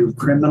agree to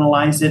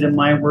criminalize it, in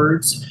my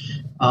words,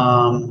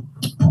 or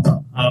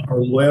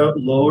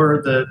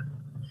lower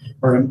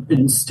or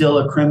instill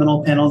a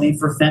criminal penalty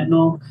for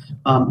fentanyl,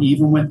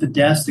 even with the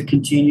deaths that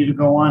continue to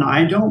go on.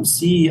 I don't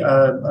see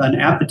an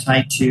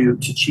appetite to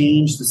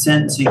change the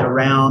sentencing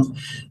around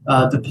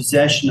the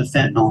possession of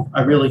fentanyl.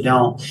 I really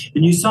don't.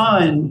 And you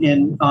saw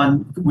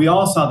we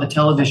all saw the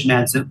television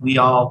ads that we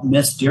all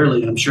missed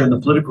dearly, I'm sure, in the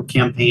political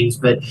campaigns.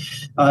 But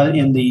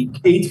in the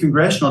 8th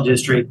Congressional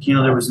District,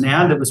 there was an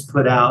ad that was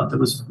put out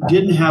that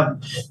didn't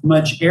have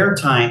much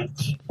airtime,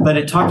 but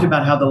it talked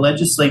about how the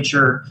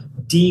legislature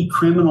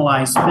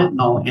decriminalized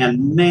fentanyl,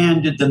 and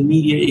man, did the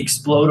media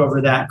explode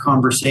over that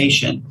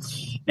conversation.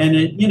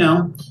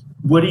 And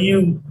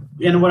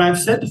what I've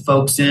said to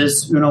folks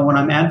is, when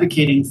I'm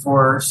advocating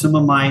for some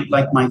of my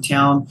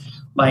town,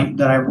 like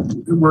that I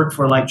work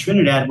for, like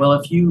Trinidad, well,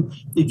 if you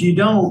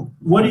don't,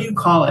 what do you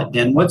call it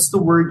then? What's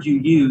the word you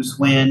use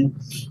when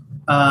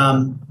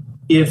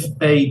if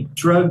a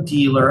drug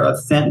dealer of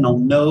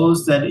fentanyl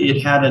knows that it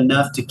had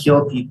enough to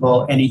kill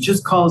people and he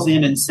just calls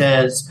in and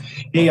says,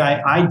 hey,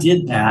 I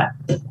did that,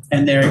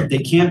 and they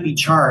can't be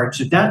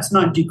charged? If that's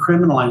not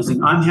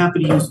decriminalizing, I'm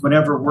happy to use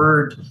whatever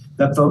word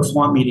that folks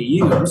want me to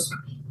use.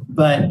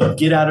 But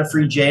get out of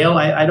free jail,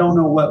 I don't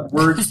know what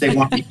words they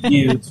want me to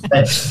use.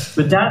 But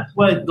that's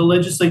what the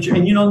legislature,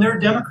 and there are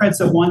Democrats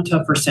that want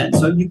tougher sentence.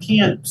 So you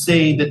can't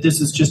say that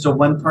this is just a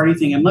one-party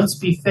thing. And let's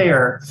be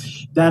fair,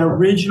 that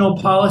original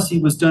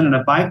policy was done in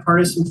a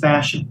bipartisan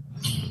fashion.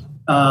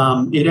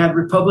 It had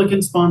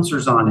Republican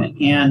sponsors on it.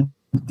 And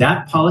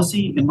that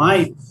policy, in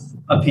my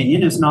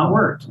opinion, has not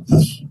worked.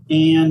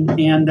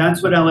 And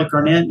that's what Alec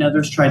Garnett and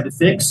others tried to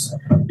fix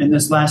in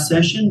this last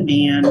session,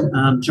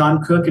 and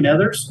John Cook and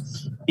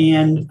others.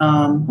 And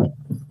I'm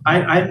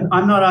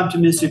not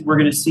optimistic we're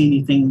going to see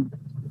anything.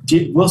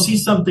 We'll see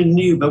something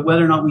new, but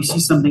whether or not we see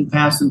something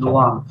pass into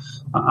law,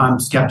 I'm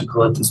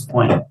skeptical at this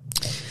point.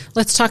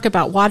 Let's talk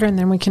about water, and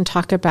then we can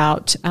talk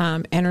about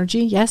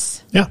energy.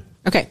 Yes? Yeah.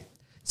 Okay.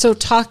 So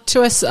talk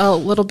to us a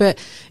little bit.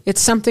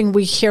 It's something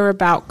we hear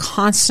about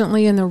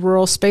constantly in the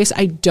rural space.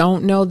 I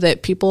don't know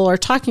that people are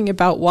talking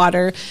about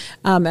water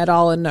at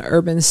all in the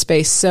urban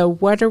space. So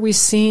what are we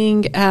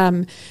seeing?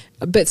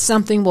 But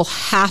something will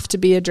have to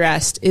be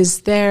addressed.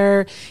 Is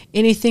there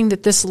anything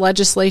that this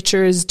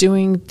legislature is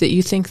doing that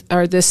you think,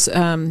 or this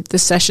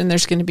session,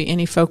 there's going to be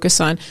any focus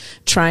on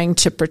trying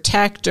to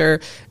protect,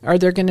 or are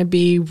there going to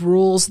be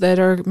rules that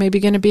are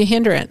maybe going to be a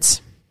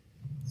hindrance?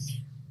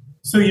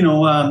 So,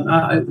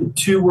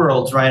 two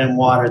worlds, right, in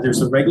water.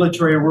 There's a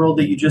regulatory world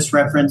that you just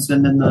referenced,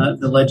 and then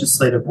the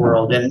legislative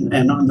world.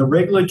 And on the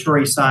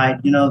regulatory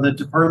side, the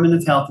Department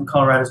of Health in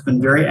Colorado has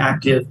been very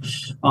active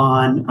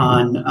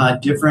on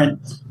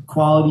different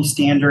quality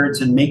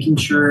standards and making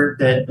sure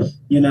that,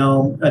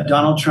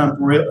 Donald Trump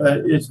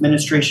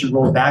administration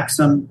rolled back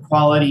some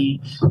quality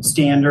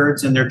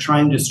standards, and they're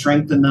trying to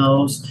strengthen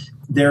those.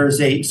 There's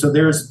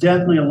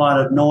definitely a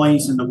lot of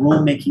noise in the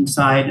rulemaking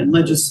side, and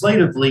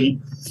legislatively,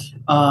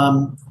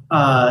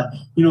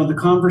 the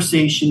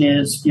conversation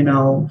is,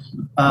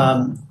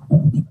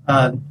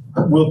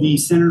 will be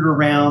centered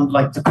around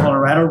like the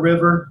Colorado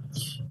River,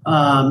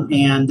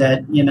 and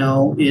that,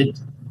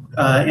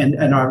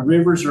 and our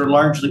rivers are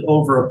largely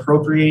over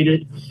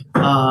appropriated.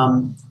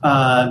 And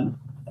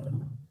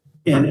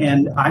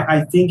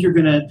I think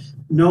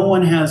no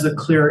one has a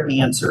clear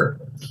answer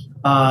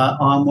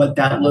on what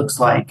that looks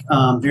like.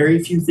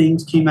 Very few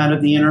things came out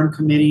of the interim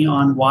committee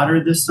on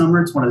water this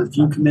summer. It's one of the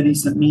few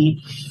committees that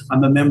meet.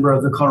 I'm a member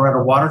of the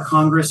Colorado Water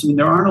Congress.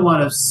 There aren't a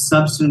lot of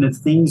substantive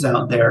things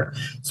out there.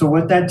 So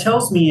what that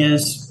tells me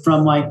is,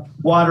 from like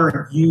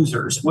water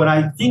users, what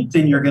I think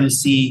then you're going to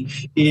see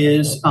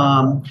is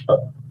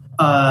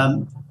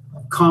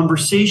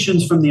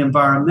conversations from the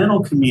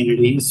environmental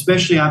community,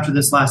 especially after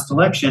this last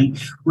election,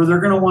 where they're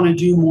going to want to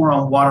do more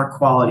on water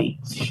quality.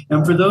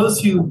 And for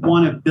those who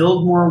want to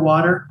build more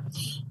water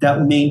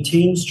that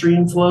maintain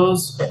stream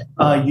flows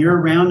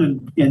year-round,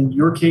 and in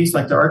your case,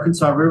 like the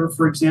Arkansas River,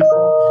 for example,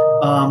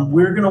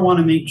 we're going to want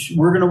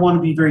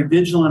to be very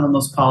vigilant on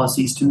those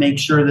policies to make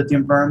sure that the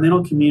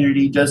environmental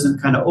community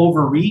doesn't kind of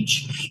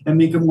overreach and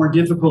make it more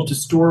difficult to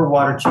store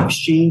water, to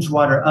exchange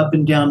water up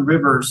and down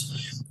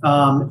rivers.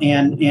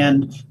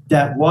 And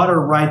that water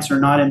rights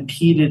are not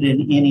impeded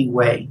in any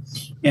way.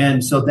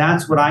 And so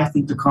that's what I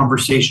think the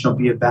conversation will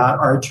be about.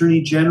 Our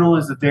Attorney General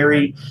is a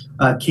very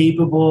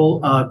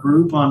capable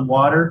group on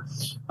water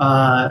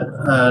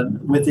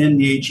within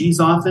the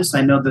AG's office.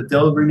 I know that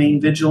they'll remain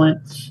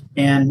vigilant.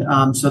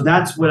 And so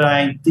that's what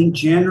I think,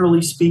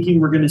 generally speaking,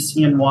 we're going to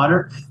see in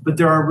water. But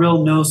there are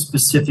no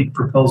specific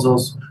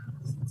proposals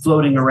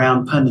floating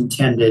around, pun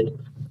intended,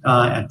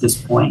 at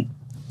this point.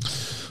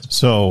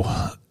 So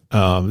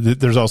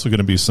there's also going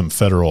to be some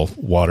federal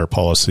water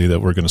policy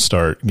that we're going to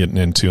start getting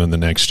into in the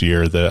next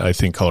year, that I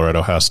think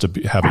Colorado has to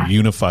have a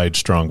unified,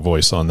 strong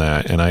voice on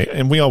that.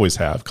 And we always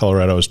have.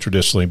 Colorado has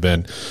traditionally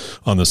been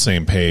on the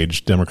same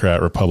page,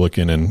 Democrat,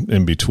 Republican, and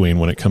in between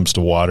when it comes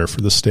to water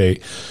for the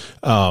state.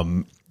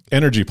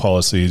 Energy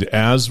policy,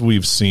 as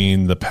we've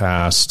seen the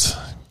past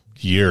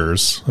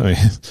years,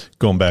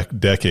 going back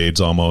decades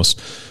almost,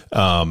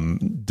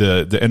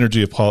 the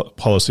energy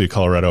policy of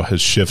Colorado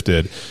has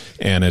shifted,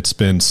 and it's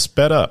been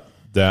sped up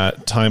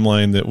that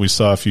timeline that we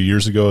saw a few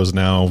years ago is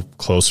now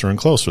closer and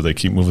closer. They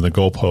keep moving the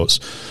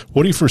goalposts.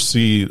 What do you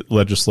foresee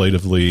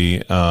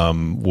legislatively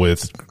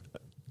with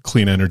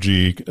clean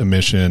energy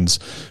emissions?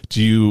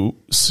 Do you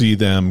see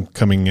them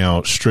coming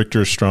out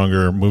stricter,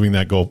 stronger, moving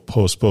that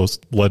goalpost both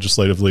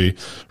legislatively,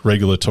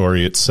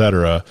 regulatory, et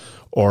cetera?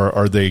 Or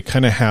are they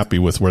kind of happy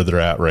with where they're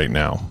at right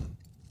now?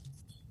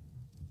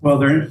 Well,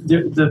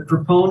 the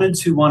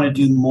proponents who want to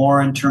do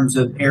more in terms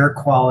of air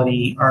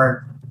quality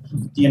are,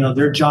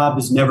 their job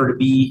is never to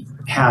be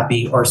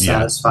happy or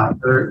satisfied.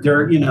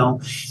 Yeah.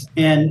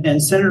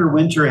 And Senator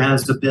Winter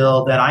has the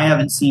bill that I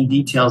haven't seen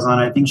details on.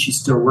 I think she's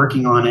still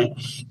working on it,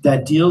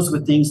 that deals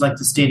with things like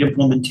the state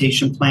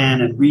implementation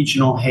plan and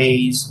regional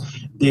haze.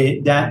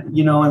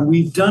 And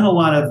we've done a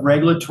lot of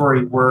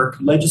regulatory work,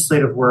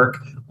 legislative work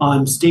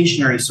on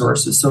stationary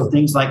sources. So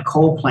things like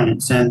coal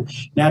plants and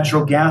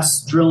natural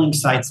gas drilling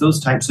sites, those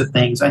types of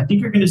things. I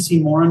think you're going to see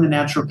more in the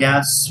natural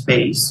gas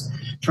space,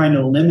 trying to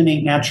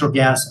eliminate natural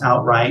gas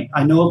outright.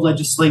 I know of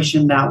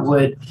legislation that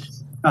would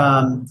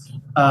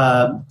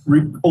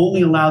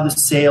only allow the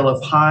sale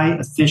of high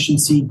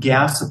efficiency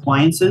gas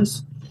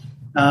appliances,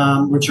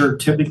 which are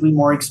typically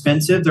more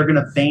expensive. They're going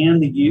to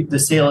ban the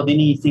sale of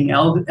anything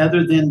else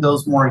other than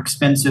those more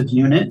expensive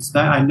units.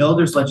 I know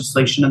there's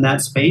legislation in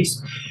that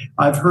space.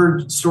 I've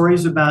heard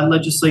stories about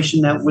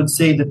legislation that would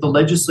say that the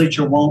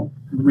legislature won't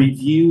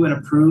review and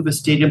approve a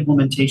state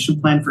implementation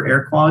plan for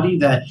air quality,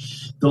 that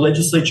the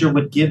legislature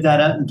would give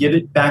that up and give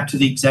it back to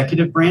the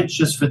executive branch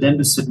just for them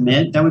to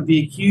submit. That would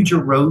be a huge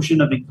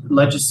erosion of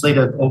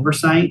legislative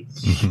oversight.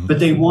 Mm-hmm. But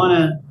they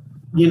want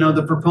to,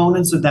 the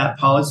proponents of that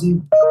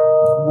policy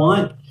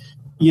want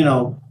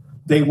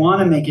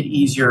to make it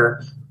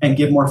easier and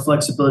give more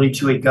flexibility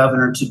to a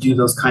governor to do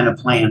those kind of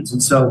plans.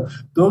 And so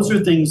those are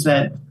things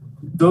that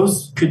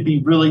those could be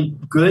really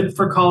good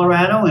for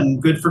Colorado and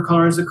good for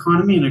Colorado's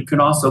economy, and it could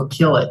also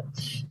kill it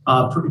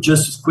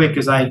just as quick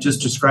as I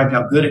just described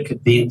how good it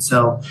could be. And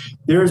so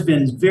there's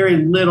been very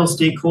little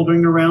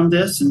stakeholdering around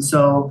this, and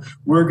so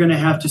we're going to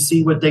have to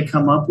see what they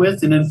come up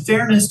with. And in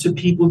fairness to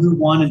people who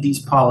wanted these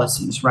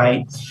policies,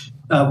 right?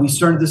 We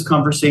started this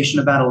conversation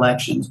about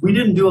elections. We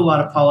didn't do a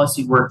lot of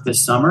policy work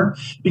this summer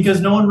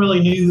because no one really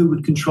knew who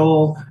would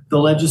control the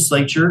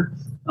legislature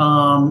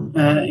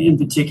in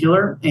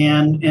particular.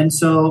 And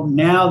so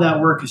now that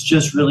work is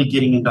just really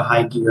getting into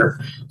high gear.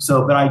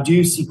 But I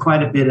do see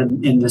quite a bit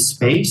in this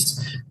space.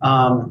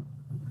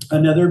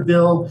 Another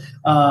bill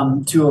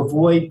to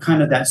avoid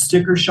kind of that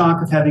sticker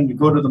shock of having to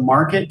go to the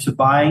market to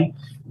buy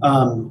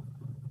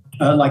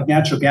like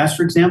natural gas,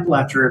 for example,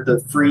 after the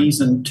freeze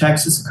in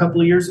Texas a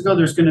couple of years ago,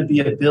 there's going to be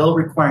a bill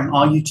requiring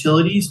all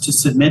utilities to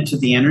submit to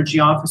the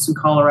Energy Office in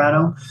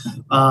Colorado.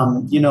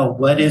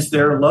 What is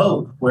their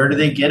load? Where do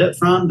they get it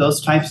from?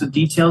 Those types of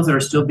details that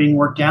are still being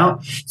worked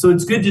out. So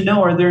it's good to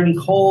know, are there any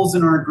holes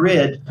in our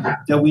grid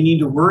that we need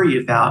to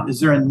worry about?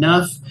 Is there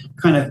enough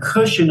kind of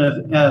cushion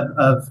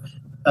of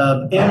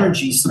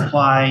energy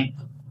supply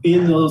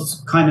in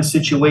those kind of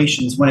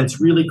situations when it's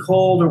really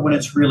cold or when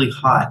it's really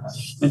hot?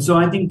 And so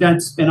I think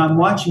and I'm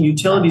watching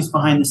utilities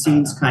behind the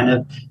scenes kind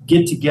of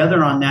get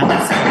together on that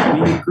and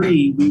say, we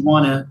agree, we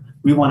want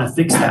to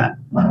fix that.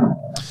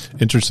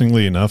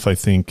 Interestingly enough, I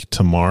think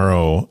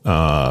tomorrow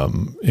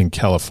in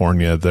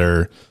California,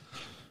 their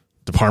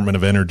Department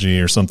of Energy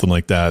or something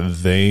like that,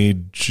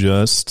 they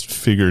just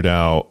figured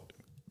out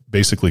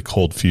basically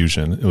cold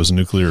fusion. It was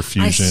nuclear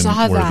fusion.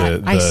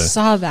 I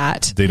saw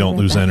that. They don't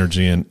lose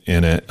energy in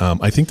it.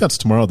 I think that's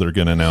tomorrow they're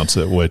going to announce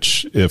it,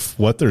 which if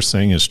what they're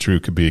saying is true,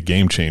 could be a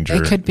game changer.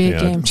 It could be a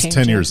game changer. It's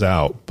 10 years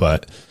out,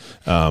 but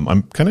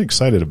I'm kind of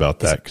excited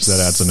about that because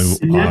that adds a new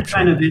option. That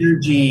kind of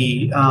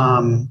energy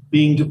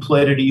being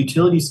deployed at a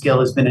utility scale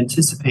has been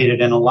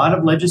anticipated, and a lot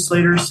of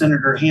legislators,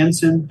 Senator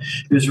Hansen,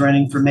 who's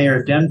running for mayor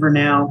of Denver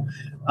now,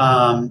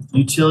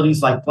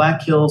 utilities like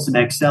Black Hills and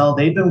Xcel,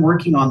 they've been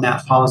working on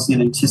that policy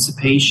in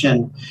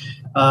anticipation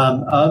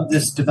of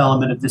this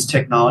development of this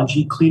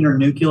technology. Cleaner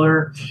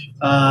nuclear,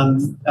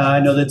 I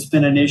know that's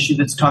been an issue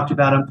that's talked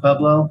about in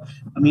Pueblo.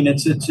 I mean,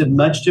 it's a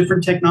much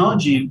different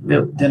technology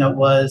than it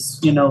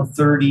was,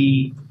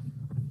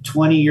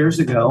 20 years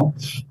ago.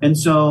 And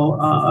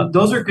so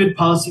those are good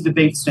policy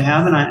debates to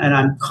have, and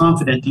I'm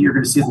confident that you're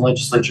going to see the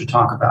legislature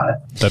talk about it.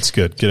 That's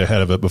good. Get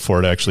ahead of it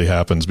before it actually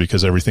happens,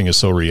 because everything is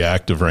so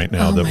reactive right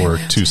now that we're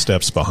 2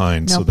 steps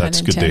behind. No, so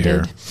that's good to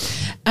hear.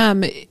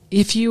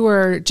 If you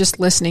were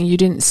just listening, you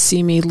didn't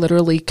see me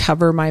literally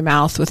cover my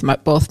mouth with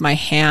both my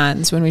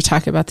hands when we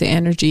talk about the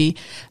energy,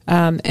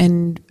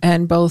 and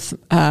both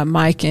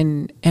Mike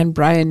and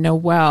Brian know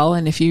well,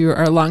 and if you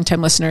are a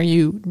longtime listener,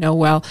 you know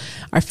well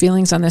our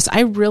feelings on this.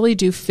 I really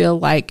do feel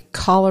like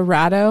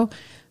Colorado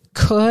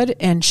could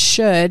and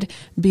should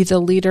be the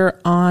leader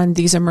on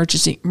these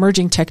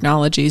emerging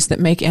technologies that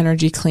make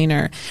energy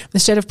cleaner.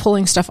 Instead of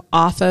pulling stuff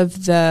off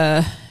of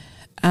the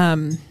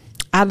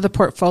out of the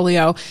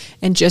portfolio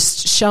and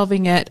just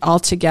shelving it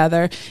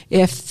altogether,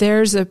 if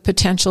there's a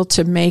potential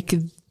to make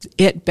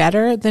it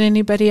better than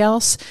anybody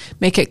else,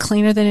 make it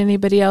cleaner than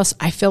anybody else,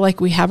 I feel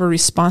like we have a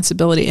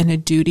responsibility and a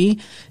duty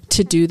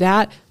to do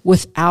that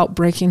without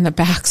breaking the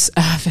backs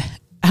of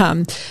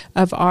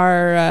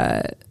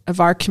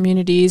our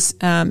communities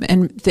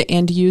and the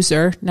end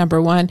user,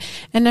 number one,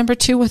 and number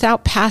two,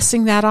 without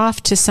passing that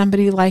off to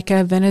somebody like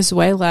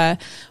Venezuela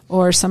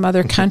or some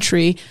other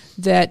country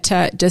that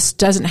just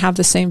doesn't have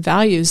the same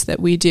values that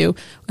we do,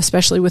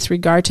 especially with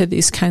regard to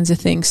these kinds of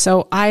things.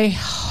 So I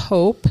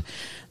hope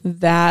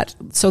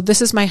so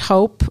this is my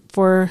hope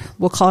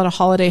we'll call it a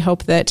holiday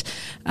hope, that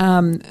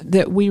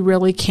we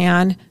really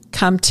can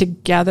come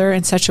together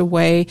in such a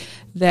way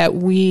that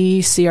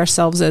we see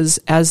ourselves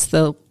as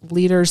the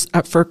leaders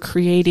for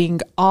creating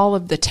all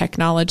of the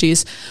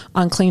technologies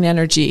on clean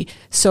energy.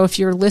 So if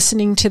you're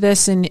listening to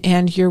this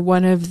and you're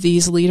one of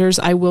these leaders,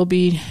 I will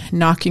be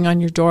knocking on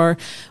your door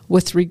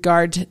with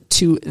regard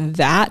to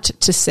that,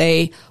 to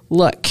say,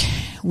 look,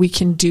 we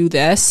can do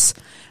this.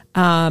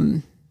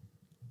 Quit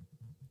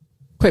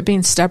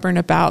being stubborn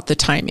about the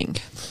timing.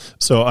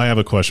 So I have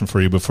a question for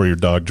you before your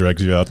dog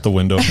drags you out the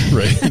window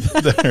right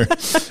there.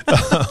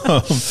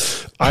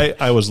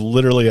 I was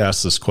literally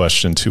asked this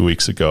question 2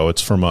 weeks ago.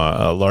 It's from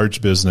a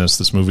large business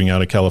that's moving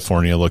out of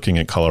California, looking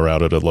at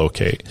Colorado to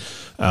locate.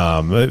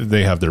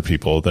 They have their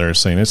people. They're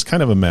saying it's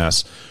kind of a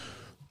mess.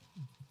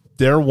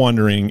 They're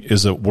wondering,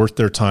 is it worth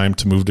their time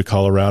to move to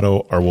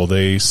Colorado, or will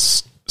they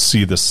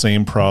see the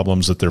same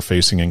problems that they're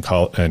facing in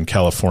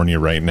California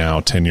right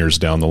now 10 years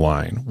down the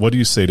line? What do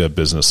you say to a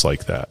business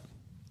like that?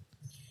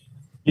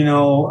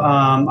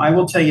 I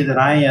will tell you that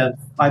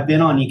I've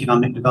been on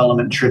economic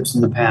development trips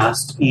in the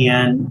past,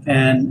 and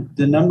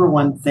the number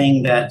one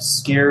thing that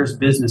scares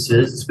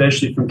businesses,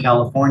 especially from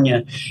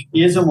California,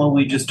 isn't what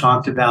we just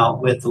talked about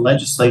with the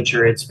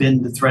legislature. It's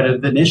been the threat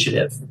of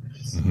initiative,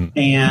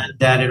 and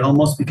that it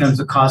almost becomes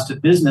a cost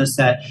of business,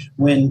 that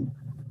when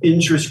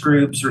interest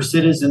groups or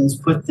citizens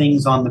put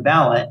things on the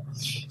ballot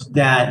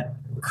that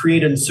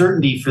create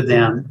uncertainty for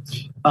them,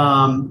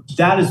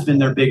 that has been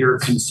their bigger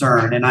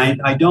concern. And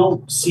I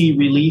don't see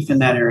relief in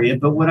that area.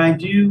 But what I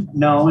do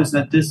know is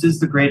that this is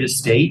the greatest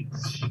state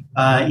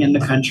in the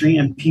country,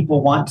 and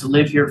people want to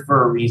live here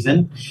for a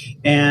reason.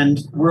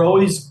 And we're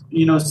always,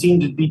 seem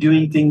to be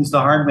doing things the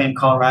hard way in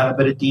Colorado,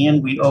 but at the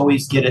end, we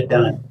always get it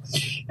done.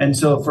 And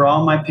so for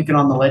all my picking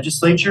on the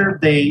legislature,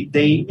 they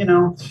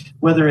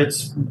whether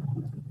it's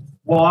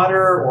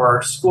water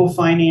or school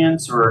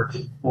finance or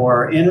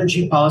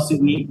energy policy,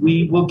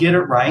 we will get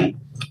it right.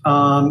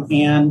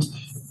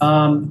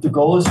 The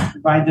goal is to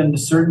provide them the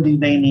certainty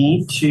they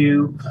need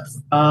to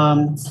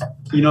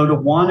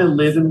want to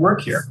live and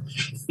work here.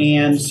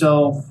 And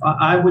so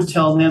I would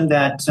tell them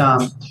that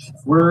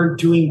we're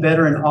doing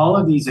better in all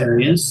of these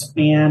areas,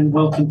 and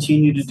we'll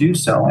continue to do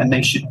so. And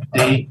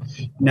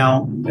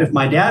if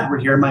my dad were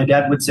here, my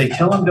dad would say,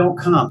 "Tell them don't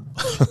come."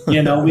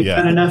 We've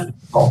got enough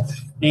people.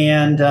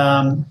 And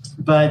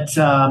but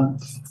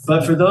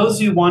for those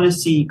who want to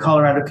see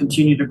Colorado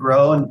continue to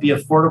grow and be an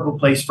affordable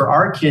place for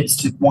our kids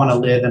to want to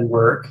live and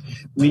work,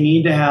 we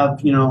need to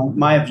have,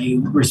 my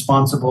view,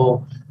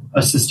 responsible,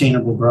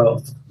 sustainable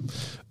growth.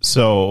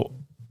 So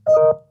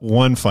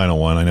one final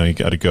one. I know you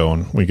got to go,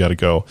 and we got to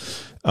go.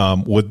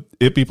 Would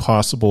it be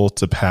possible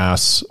to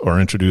pass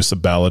or introduce a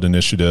ballot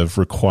initiative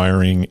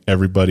requiring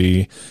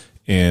everybody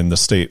in the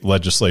state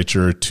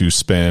legislature to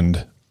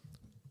spend,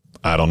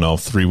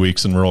 3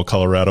 weeks in rural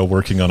Colorado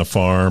working on a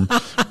farm,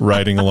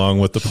 riding along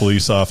with the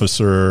police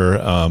officer,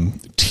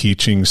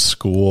 teaching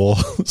school,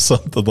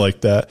 something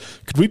like that?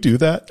 Could we do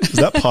that? Is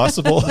that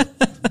possible?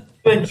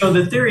 But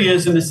the theory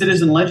is in the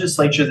citizen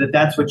legislature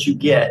that's what you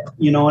get.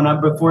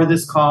 And before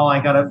this call, I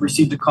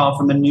received a call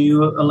from a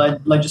new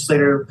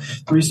legislator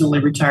who recently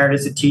retired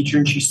as a teacher,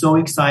 and she's so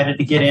excited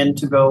to get in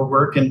to go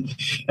work. And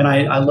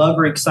I love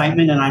her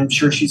excitement, and I'm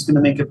sure she's going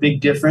to make a big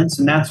difference.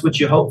 And that's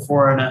what you hope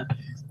for in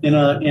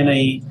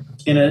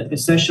a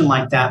session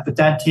like that. But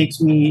that takes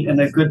me in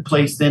a good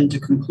place then to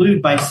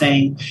conclude by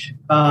saying,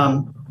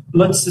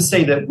 let's just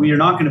say that we are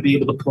not going to be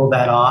able to pull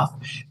that off.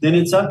 Then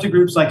it's up to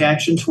groups like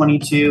Action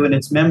 22 and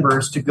its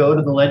members to go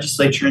to the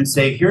legislature and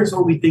say, here's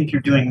what we think you're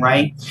doing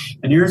right,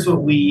 and here's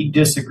what we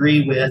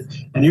disagree with,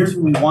 and here's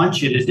what we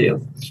want you to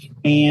do.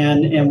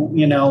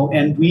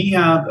 And we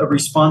have a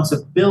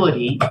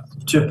responsibility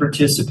to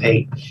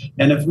participate.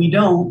 And if we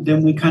don't,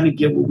 then we kind of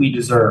get what we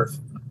deserve.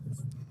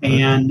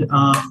 And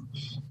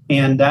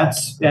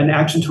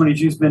Action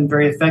 22 has been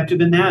very effective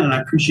in that. And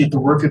I appreciate the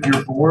work of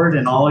your board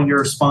and all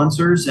your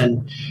sponsors.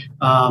 And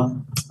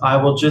I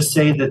will just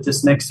say that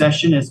this next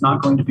session is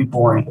not going to be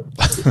boring.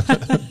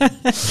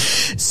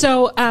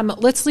 So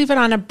let's leave it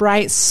on a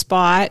bright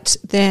spot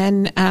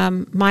then.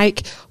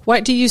 Mike,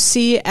 what do you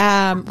see? What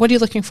are you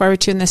looking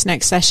forward to in this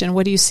next session?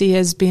 What do you see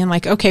as being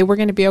like, okay, we're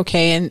going to be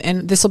okay,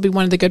 and this will be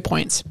one of the good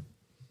points?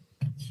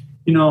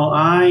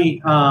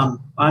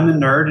 I'm a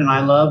nerd, and I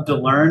love to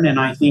learn. And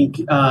I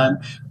think,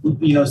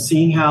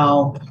 seeing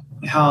how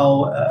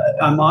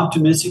I'm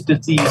optimistic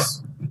that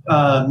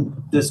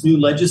this new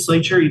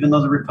legislature, even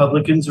though the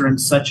Republicans are in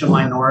such a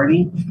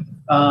minority,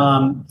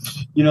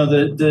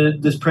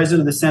 This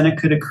president of the Senate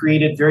could have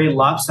created very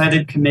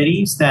lopsided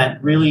committees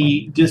that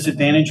really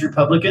disadvantage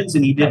Republicans,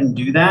 and he didn't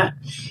do that.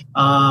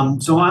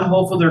 So I'm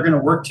hopeful they're going to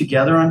work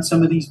together on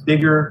some of these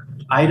bigger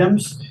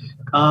items.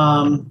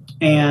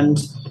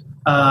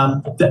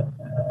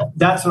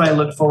 That's what I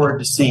look forward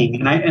to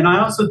seeing. And I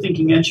also think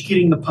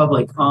educating the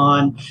public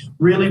on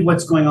really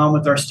what's going on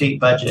with our state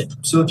budget.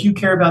 So if you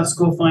care about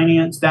school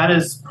finance, that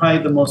is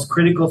probably the most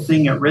critical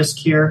thing at risk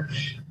here.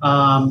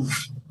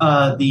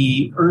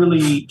 The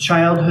early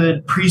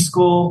childhood,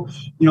 preschool,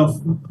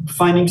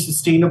 finding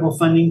sustainable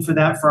funding for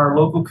that for our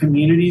local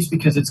communities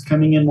because it's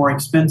coming in more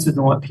expensive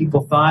than what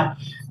people thought.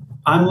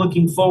 I'm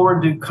looking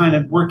forward to kind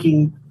of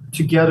working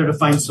together to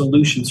find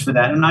solutions for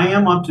that. And I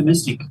am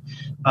optimistic,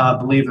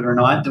 believe it or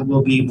not, that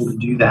we'll be able to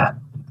do that.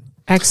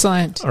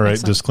 Excellent. All right.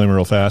 Excellent. Disclaimer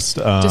real fast.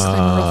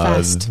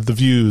 The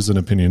views and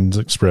opinions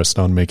expressed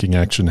on Making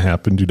Action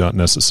Happen do not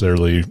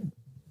necessarily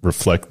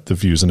reflect the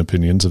views and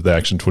opinions of the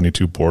Action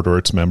 22 board or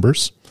its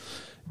members.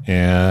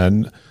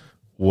 And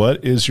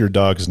what is your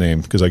dog's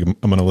name? Because I'm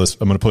going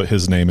to put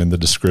his name in the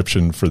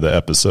description for the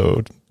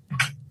episode.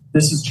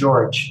 This is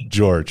George.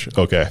 George.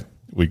 Okay.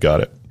 We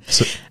got it.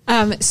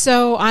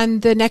 So on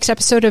the next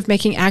episode of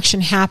Making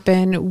Action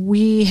Happen,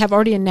 we have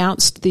already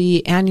announced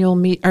the annual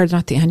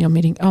not the annual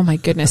meeting. Oh my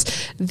goodness,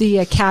 the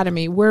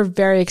Academy. We're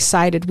very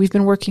excited. We've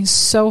been working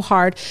so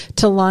hard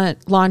to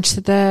launch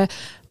the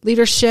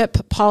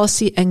Leadership,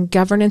 Policy, and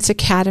Governance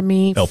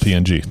Academy.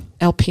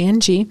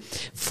 LPNG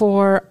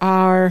for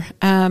our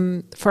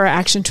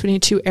Action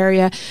 22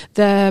 area.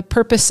 The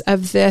purpose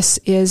of this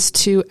is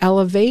to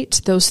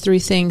elevate those three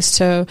things.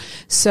 So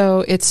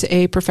it's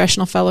a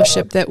professional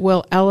fellowship that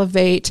will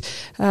elevate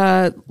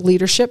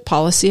leadership,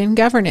 policy, and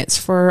governance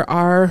for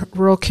our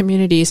rural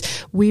communities.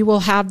 We will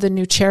have the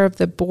new chair of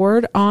the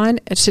board on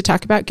to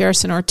talk about,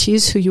 Garrison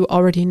Ortiz, who you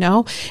already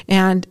know,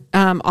 and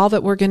all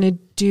that we're going to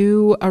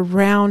do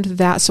around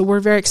that. So we're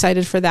very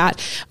excited for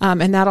that.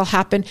 And that'll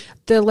happen.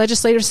 The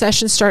legislative session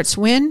starts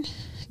when?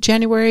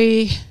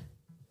 January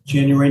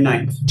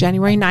 9th.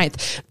 January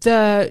 9th.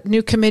 The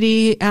new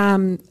committee,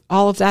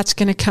 all of that's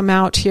going to come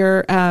out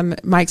here.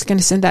 Mike's going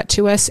to send that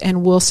to us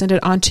and we'll send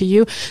it on to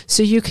you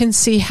so you can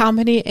see how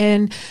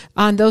many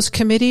on those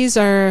committees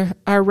are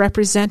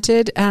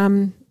represented,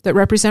 that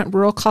represent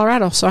rural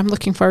Colorado. So I'm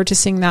looking forward to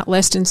seeing that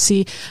list and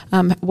see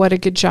what a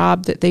good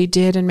job that they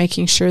did in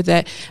making sure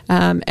that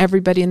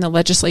everybody in the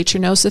legislature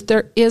knows that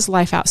there is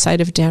life outside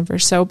of Denver.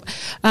 So,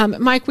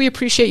 Mike, we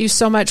appreciate you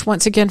so much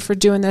once again for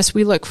doing this.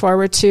 We look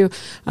forward to,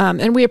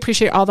 and we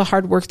appreciate all the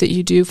hard work that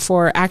you do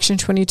for Action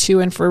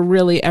 22 and for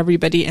really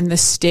everybody in the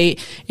state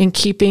in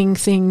keeping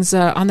things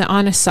on the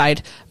honest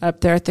side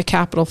up there at the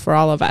Capitol for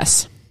all of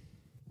us.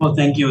 Well,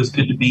 thank you. It was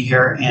good to be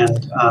here,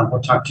 and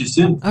we'll talk to you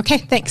soon. Okay,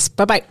 thanks.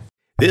 Bye-bye.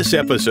 This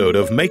episode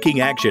of Making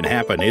Action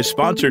Happen is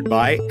sponsored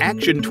by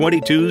Action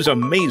 22's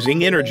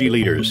amazing energy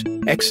leaders: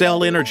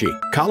 Xcel Energy,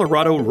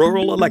 Colorado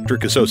Rural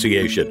Electric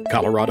Association,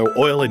 Colorado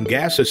Oil and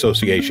Gas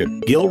Association,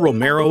 Gil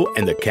Romero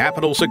and the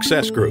Capital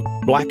Success Group,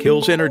 Black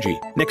Hills Energy,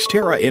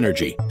 Nextera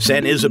Energy,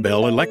 San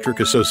Isabel Electric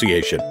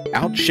Association,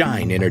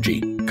 Outshine Energy,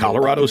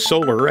 Colorado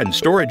Solar and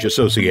Storage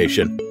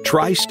Association,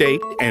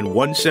 Tri-State, and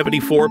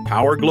 174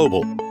 Power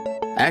Global.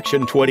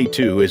 Action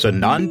 22 is a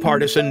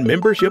nonpartisan,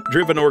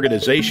 membership-driven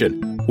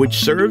organization which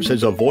serves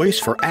as a voice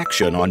for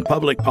action on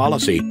public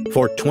policy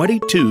for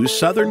 22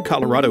 southern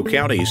Colorado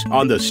counties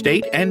on the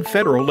state and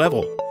federal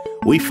level.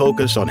 We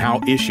focus on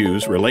how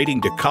issues relating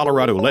to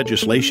Colorado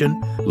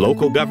legislation,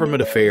 local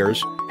government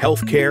affairs,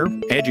 healthcare,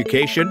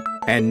 education,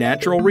 and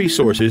natural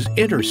resources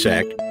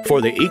intersect for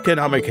the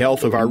economic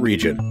health of our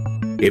region.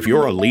 If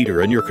you're a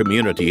leader in your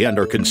community and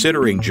are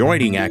considering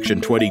joining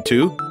Action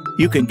 22,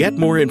 you can get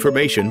more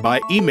information by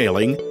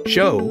emailing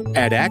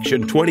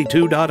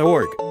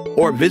show@action22.org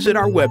or visit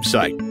our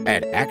website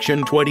at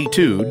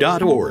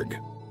action22.org.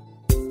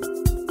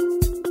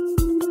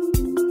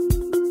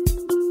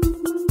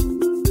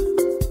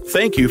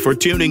 Thank you for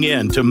tuning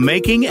in to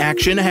Making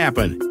Action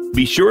Happen.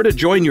 Be sure to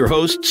join your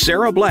hosts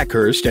Sarah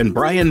Blackhurst and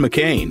Brian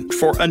McCain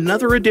for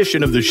another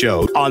edition of the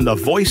show on the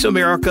Voice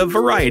America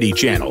Variety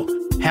Channel.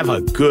 Have a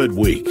good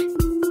week.